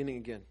start in the beginning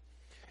again.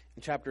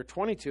 In chapter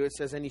 22, it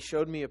says, "And He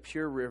showed me a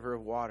pure river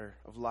of water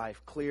of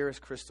life, clear as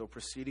crystal,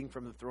 proceeding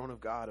from the throne of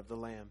God of the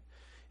Lamb.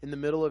 In the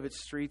middle of its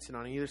streets and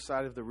on either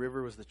side of the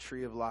river was the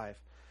tree of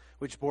life,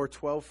 which bore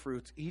 12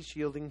 fruits, each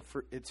yielding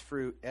its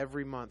fruit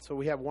every month." So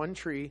we have one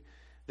tree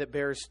that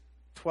bears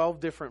 12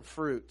 different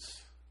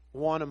fruits,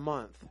 one a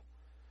month.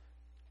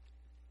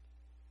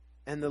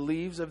 "And the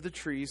leaves of the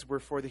trees were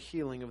for the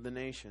healing of the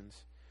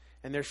nations.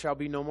 And there shall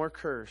be no more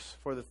curse,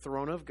 for the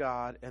throne of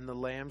God and the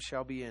Lamb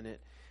shall be in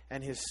it,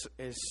 and his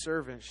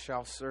servants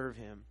shall serve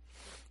Him.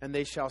 And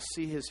they shall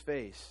see His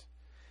face,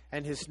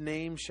 and His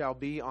name shall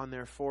be on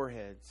their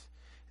foreheads."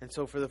 And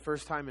so for the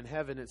first time in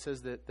heaven, it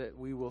says that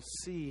we will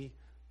see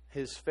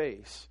His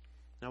face.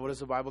 Now, what does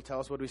the Bible tell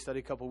us? What did we study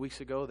a couple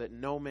weeks ago? That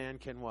no man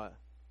can what?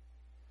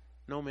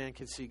 No man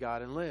can see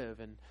God and live.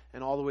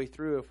 And all the way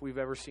through, if we've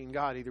ever seen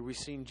God, either we've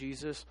seen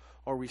Jesus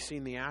or we've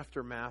seen the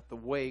aftermath, the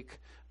wake,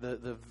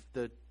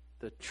 the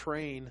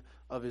train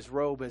of His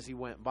robe as He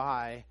went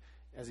by,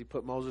 as He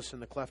put Moses in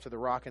the cleft of the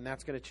rock. And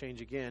that's going to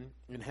change again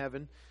in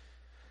heaven.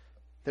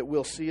 That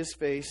we'll see His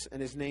face, and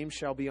His name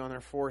shall be on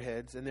our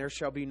foreheads. And there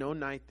shall be no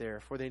night there,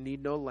 for they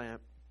need no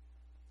lamp,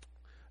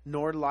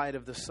 nor light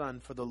of the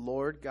sun, for the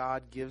Lord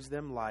God gives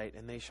them light,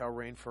 and they shall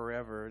reign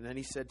forever. And then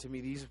He said to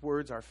me, "These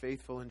words are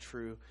faithful and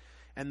true.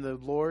 And the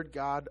Lord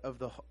God of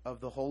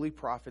the holy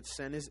prophets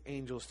sent His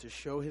angels to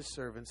show His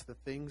servants the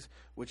things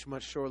which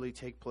must surely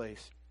take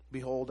place.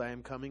 Behold, I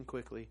am coming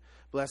quickly.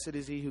 Blessed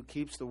is he who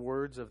keeps the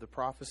words of the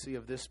prophecy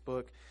of this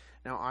book.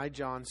 Now I,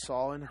 John,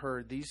 saw and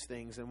heard these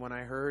things, and when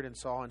I heard and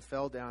saw and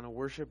fell down and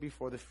worshipped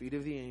before the feet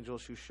of the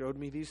angels who showed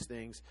me these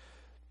things,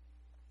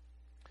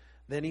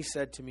 then he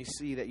said to me,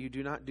 See that you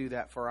do not do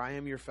that, for I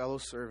am your fellow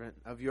servant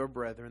of your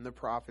brethren, the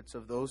prophets,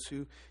 of those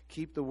who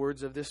keep the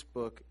words of this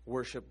book,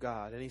 worship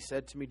God. And he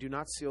said to me, Do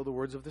not seal the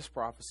words of this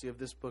prophecy of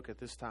this book at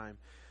this time.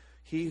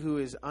 He who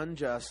is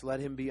unjust,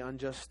 let him be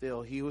unjust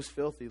still. He who is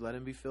filthy, let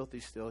him be filthy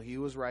still. He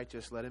who is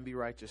righteous, let him be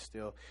righteous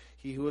still.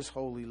 He who is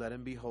holy, let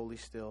him be holy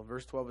still.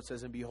 Verse 12, it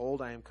says, And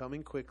behold, I am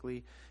coming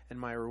quickly, and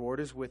my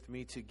reward is with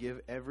me to give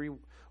every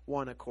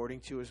one according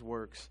to his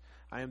works.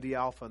 I am the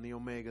Alpha and the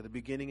Omega, the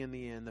beginning and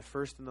the end, the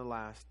first and the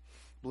last.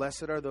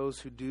 Blessed are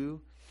those who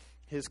do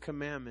His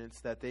commandments,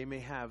 that they may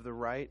have the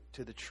right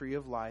to the tree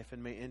of life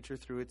and may enter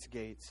through its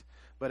gates.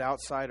 But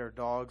outside are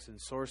dogs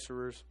and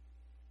sorcerers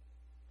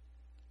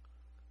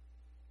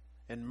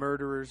and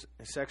murderers,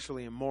 and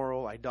sexually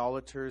immoral,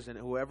 idolaters, and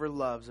whoever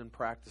loves and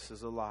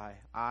practices a lie.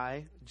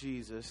 I,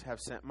 Jesus, have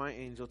sent my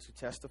angel to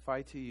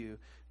testify to you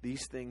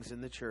these things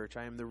in the church.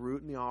 I am the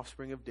root and the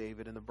offspring of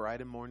David, and the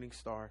bright and morning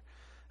star.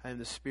 I am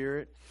the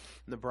Spirit,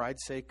 and the bride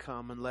say,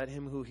 Come, and let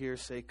him who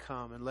hears say,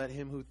 Come, and let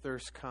him who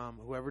thirsts come.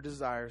 Whoever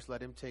desires,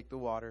 let him take the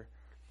water.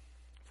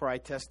 For I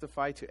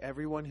testify to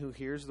everyone who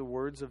hears the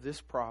words of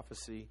this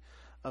prophecy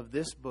of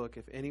this book,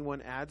 if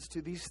anyone adds to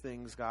these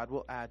things, God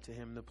will add to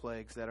him the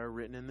plagues that are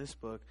written in this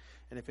book.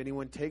 And if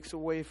anyone takes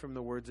away from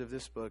the words of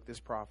this book, this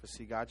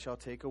prophecy, God shall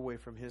take away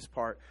from his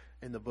part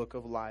in the book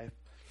of life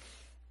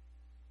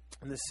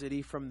and the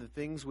city from the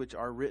things which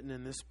are written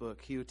in this book.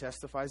 He who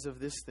testifies of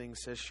this thing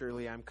says,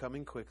 Surely I am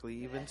coming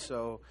quickly. Even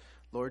so,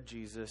 Lord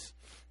Jesus,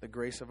 the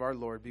grace of our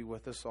Lord be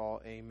with us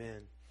all.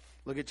 Amen.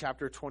 Look at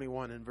chapter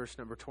 21 and verse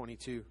number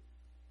 22.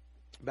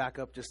 Back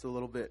up just a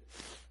little bit.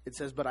 It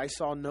says, But I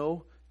saw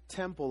no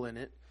temple in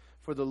it,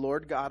 For the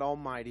Lord God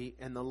Almighty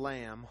and the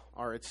Lamb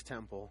are its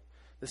temple.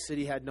 The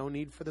city had no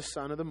need for the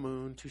sun or the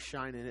moon to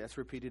shine in it. That's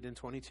repeated in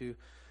 22.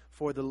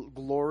 For the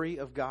glory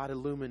of God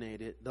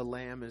illuminate it. The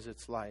Lamb is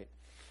its light.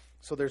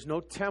 So there's no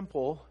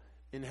temple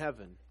in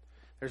heaven.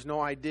 There's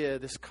no idea,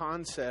 this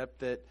concept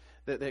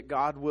that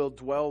God will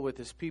dwell with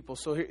his people.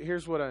 So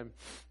here's what I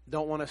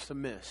don't want us to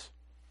miss.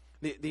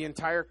 The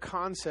entire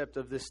concept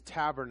of this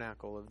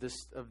tabernacle,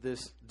 of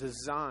this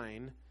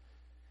design,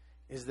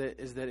 is that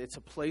it's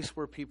a place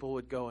where people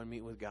would go and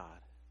meet with God.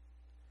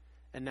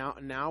 And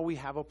now we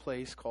have a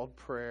place called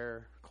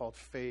prayer, called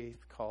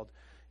faith, called,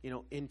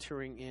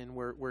 entering in,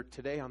 where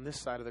today on this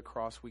side of the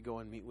cross we go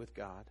and meet with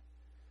God.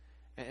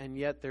 And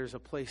yet there's a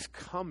place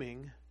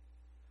coming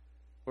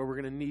where we're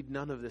going to need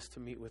none of this to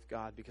meet with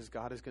God, because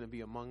God is going to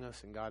be among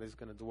us and God is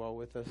going to dwell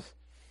with us.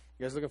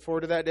 You guys looking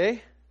forward to that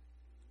day?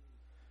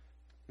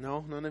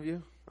 No? None of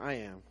you? I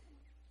am.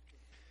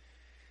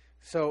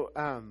 So,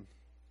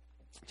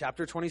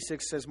 chapter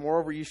 26 says,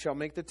 Moreover, you shall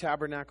make the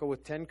tabernacle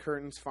with 10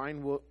 curtains,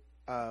 fine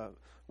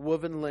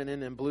woven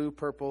linen, and blue,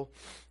 purple,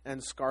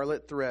 and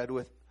scarlet thread,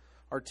 with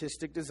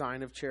artistic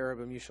design of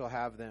cherubim. You shall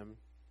have them.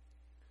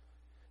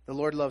 The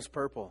Lord loves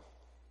purple.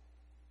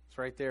 It's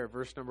right there,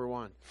 verse number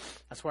 1.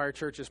 That's why our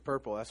church is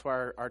purple. That's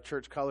why our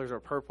church colors are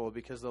purple,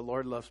 because the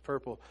Lord loves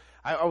purple.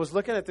 I was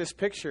looking at this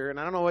picture, and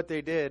I don't know what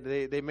they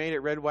did. They made it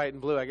red, white,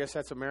 and blue. I guess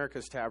that's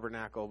America's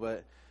tabernacle,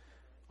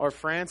 or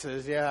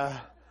France's, yeah,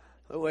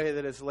 the way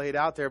that it's laid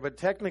out there. But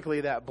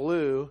technically that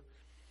blue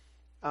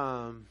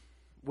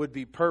would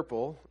be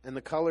purple, and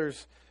the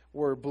colors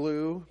were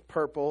blue,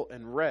 purple,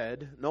 and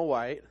red, no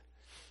white.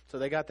 So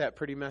they got that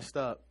pretty messed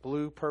up,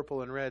 blue,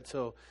 purple, and red.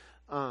 So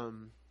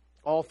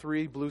all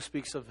three, blue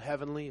speaks of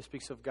heavenly, it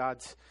speaks of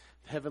God's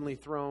heavenly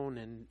throne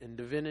and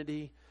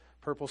divinity.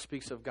 Purple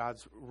speaks of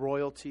God's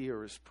royalty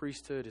or his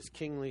priesthood, his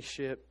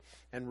kinglyship.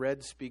 And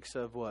red speaks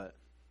of what?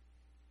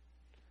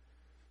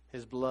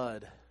 His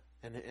blood.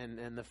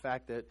 And the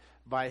fact that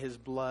by his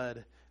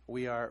blood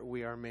we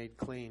are made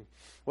clean.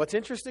 What's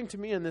interesting to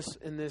me in this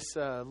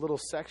little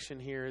section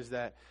here is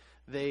that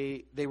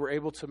they were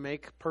able to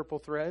make purple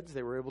threads.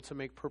 They were able to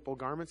make purple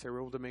garments. They were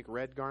able to make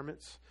red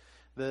garments.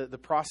 The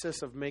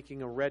process of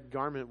making a red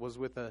garment was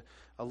with a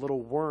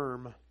little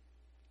worm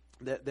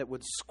that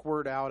would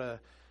squirt out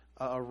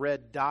a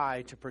red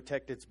dye to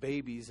protect its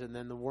babies, and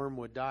then the worm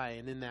would die.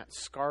 And in that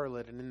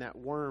scarlet and in that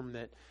worm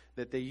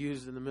that they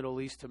used in the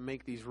Middle East to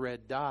make these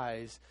red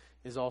dyes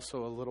is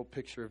also a little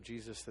picture of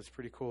Jesus. That's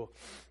pretty cool.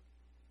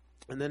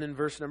 And then in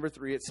verse number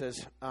 3 it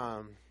says,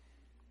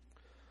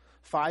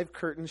 5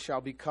 curtains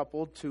shall be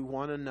coupled to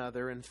one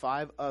another, and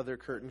 5 other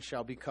curtains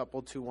shall be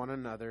coupled to one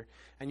another.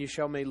 And you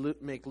shall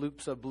make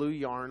loops of blue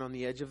yarn on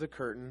the edge of the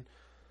curtain,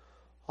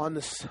 on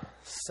the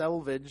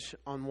selvage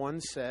on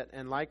one set,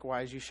 and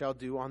likewise you shall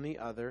do on the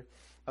other.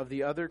 Of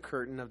the other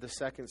curtain of the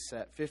second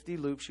set, 50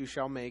 loops you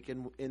shall make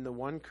in the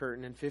one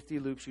curtain, and 50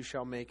 loops you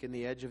shall make in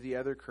the edge of the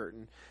other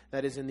curtain,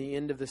 that is in the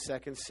end of the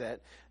second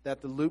set,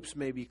 that the loops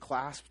may be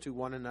clasped to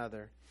one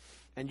another.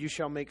 And you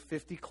shall make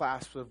 50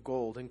 clasps of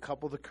gold, and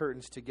couple the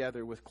curtains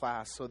together with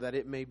clasps, so that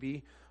it may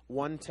be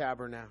one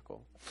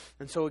tabernacle.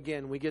 And so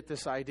again, we get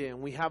this idea,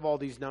 and we have all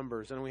these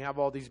numbers, and we have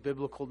all these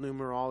biblical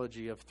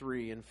numerology of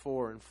 3 and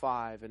 4 and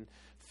 5 and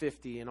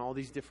 50, and all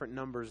these different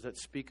numbers that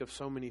speak of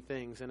so many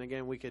things. And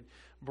again, we could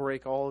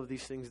break all of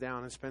these things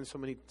down and spend so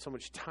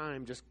much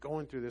time just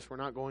going through this. We're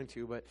not going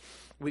to, but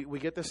we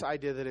get this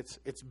idea that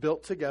it's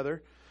built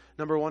together.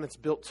 Number one, it's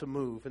built to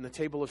move. And the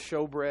table of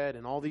showbread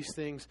and all these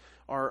things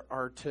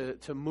are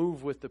to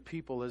move with the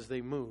people as they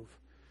move.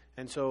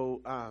 And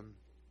so,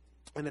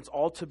 and it's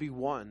all to be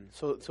one.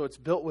 So it's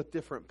built with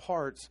different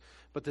parts,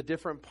 but the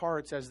different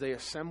parts, as they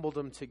assemble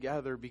them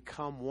together,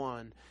 become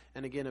one.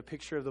 And again, a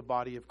picture of the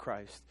body of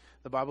Christ.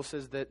 The Bible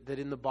says that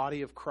in the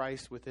body of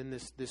Christ, within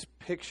this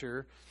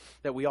picture,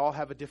 that we all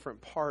have a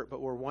different part,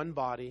 but we're one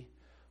body.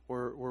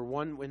 We're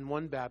one in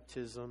one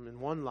baptism, in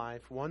one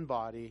life, one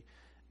body,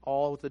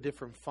 all with a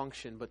different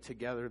function, but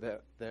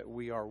together that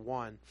we are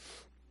one.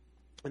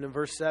 And in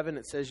verse 7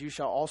 it says, You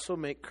shall also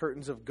make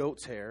curtains of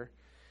goat's hair.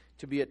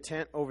 To be a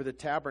tent over the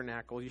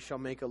tabernacle, you shall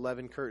make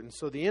 11 curtains.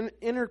 So the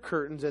inner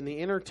curtains and the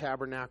inner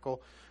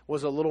tabernacle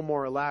was a little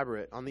more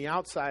elaborate. On the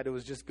outside, it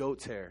was just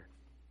goat's hair.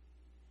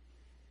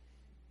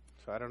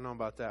 So I don't know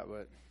about that,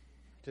 but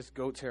just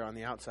goat's hair on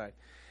the outside.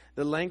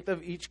 The length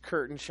of each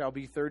curtain shall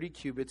be 30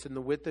 cubits, and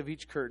the width of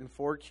each curtain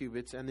 4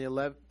 cubits, and the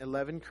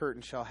 11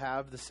 curtains shall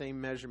have the same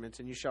measurements.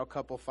 And you shall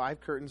couple 5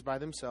 curtains by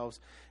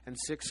themselves, and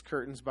 6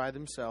 curtains by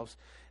themselves,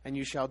 and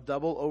you shall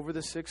double over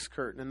the 6th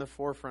curtain in the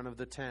forefront of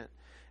the tent.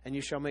 And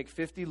you shall make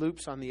 50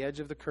 loops on the edge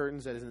of the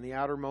curtains that is in the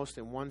outermost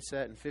in one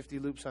set, and 50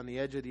 loops on the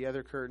edge of the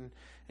other curtain.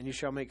 And you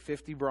shall make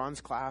 50 bronze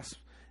clasps,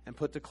 and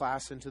put the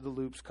clasps into the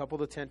loops, couple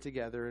the tent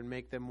together, and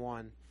make them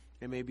one.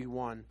 It may be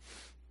one.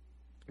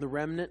 The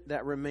remnant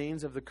that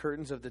remains of the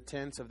curtains of the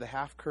tents of the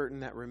half curtain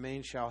that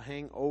remains shall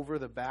hang over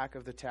the back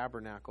of the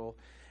tabernacle,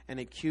 and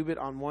a cubit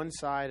on one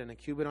side and a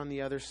cubit on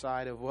the other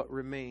side of what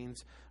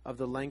remains of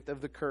the length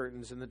of the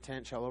curtains in the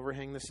tent shall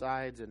overhang the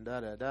sides, and da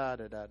da da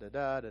da da da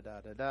da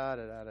da da da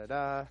da da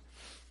da.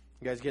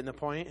 You guys getting the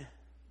point?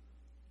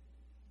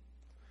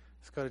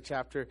 Let's go to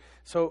chapter.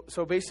 So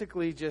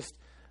basically just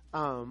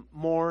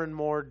more and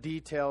more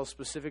details,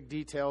 specific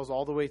details,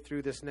 all the way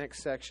through this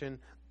next section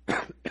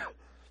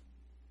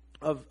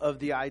of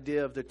the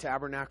idea of the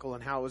tabernacle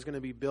and how it was going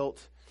to be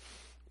built.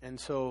 And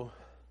so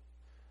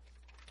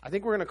I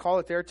think we're going to call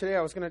it there today.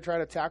 I was going to try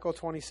to tackle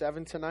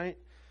 27 tonight,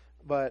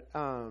 but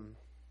I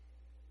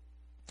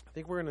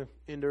think we're going to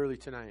end early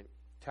tonight.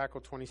 Tackle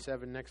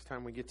 27 next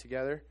time we get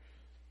together.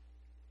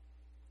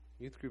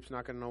 Youth group's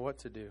not going to know what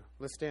to do.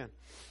 Let's stand.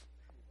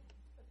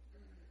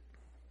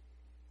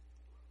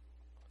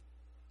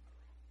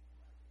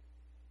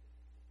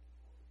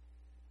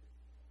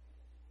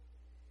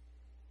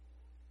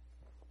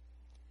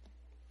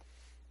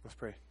 Let's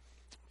pray.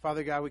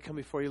 Father God, we come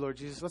before you, Lord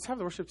Jesus. Let's have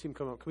the worship team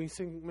come up. Can we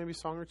sing maybe a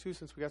song or two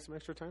since we got some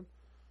extra time?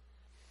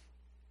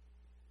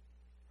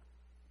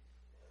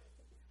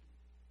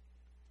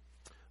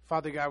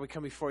 Father God, we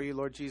come before you,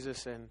 Lord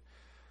Jesus, and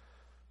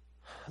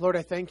Lord,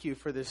 I thank you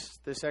for this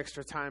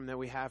extra time that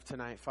we have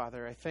tonight,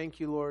 Father. I thank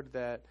you, Lord,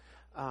 that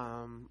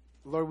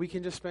Lord, we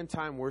can just spend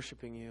time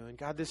worshiping you. And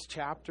God, this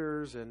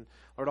chapters and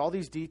Lord, all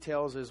these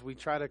details as we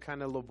try to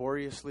kind of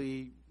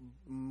laboriously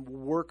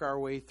work our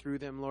way through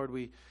them, Lord,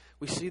 we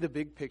see the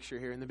big picture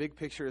here. And the big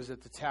picture is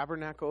that the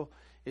tabernacle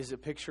is a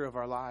picture of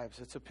our lives.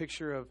 It's a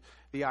picture of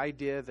the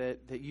idea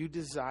that you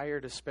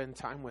desire to spend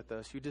time with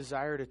us. You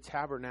desire to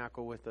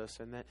tabernacle with us,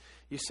 and that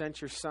you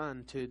sent your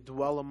Son to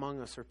dwell among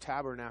us or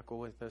tabernacle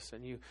with us.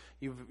 And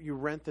you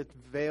rent the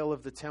veil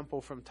of the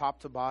temple from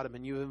top to bottom,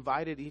 and you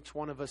invited each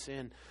one of us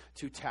in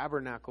to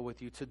tabernacle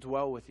with you, to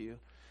dwell with you.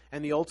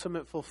 And the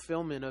ultimate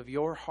fulfillment of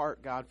your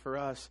heart, God, for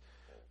us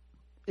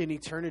in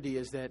eternity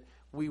is that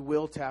we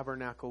will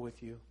tabernacle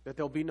with you, that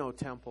there'll be no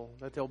temple,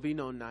 that there'll be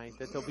no night,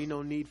 that there'll be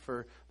no need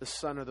for the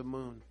sun or the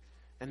moon,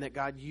 and that,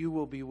 God, you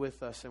will be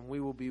with us and we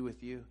will be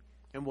with you,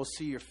 and we'll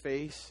see your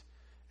face,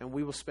 and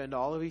we will spend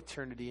all of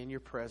eternity in your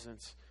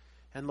presence.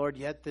 And, Lord,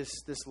 yet this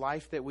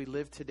life that we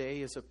live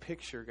today is a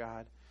picture,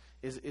 God,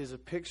 is a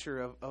picture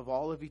of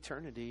all of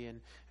eternity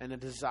and a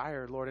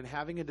desire, Lord, and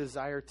having a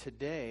desire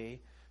today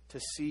to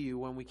see you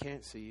when we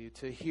can't see you,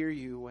 to hear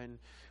you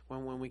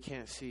when we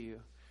can't see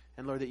you.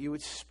 And, Lord, that you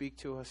would speak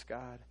to us,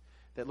 God.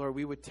 That, Lord,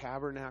 we would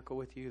tabernacle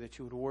with you, that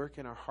you would work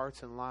in our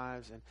hearts and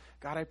lives. And,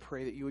 God, I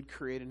pray that you would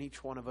create in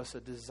each one of us a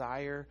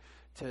desire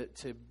to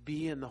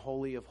be in the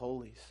Holy of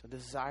Holies, a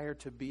desire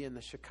to be in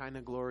the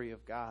Shekinah glory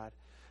of God,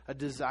 a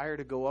desire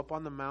to go up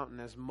on the mountain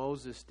as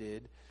Moses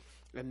did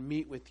and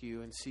meet with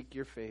you and seek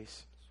your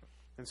face.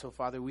 And so,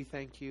 Father, we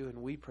thank you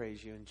and we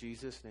praise you in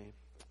Jesus' name.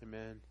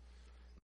 Amen.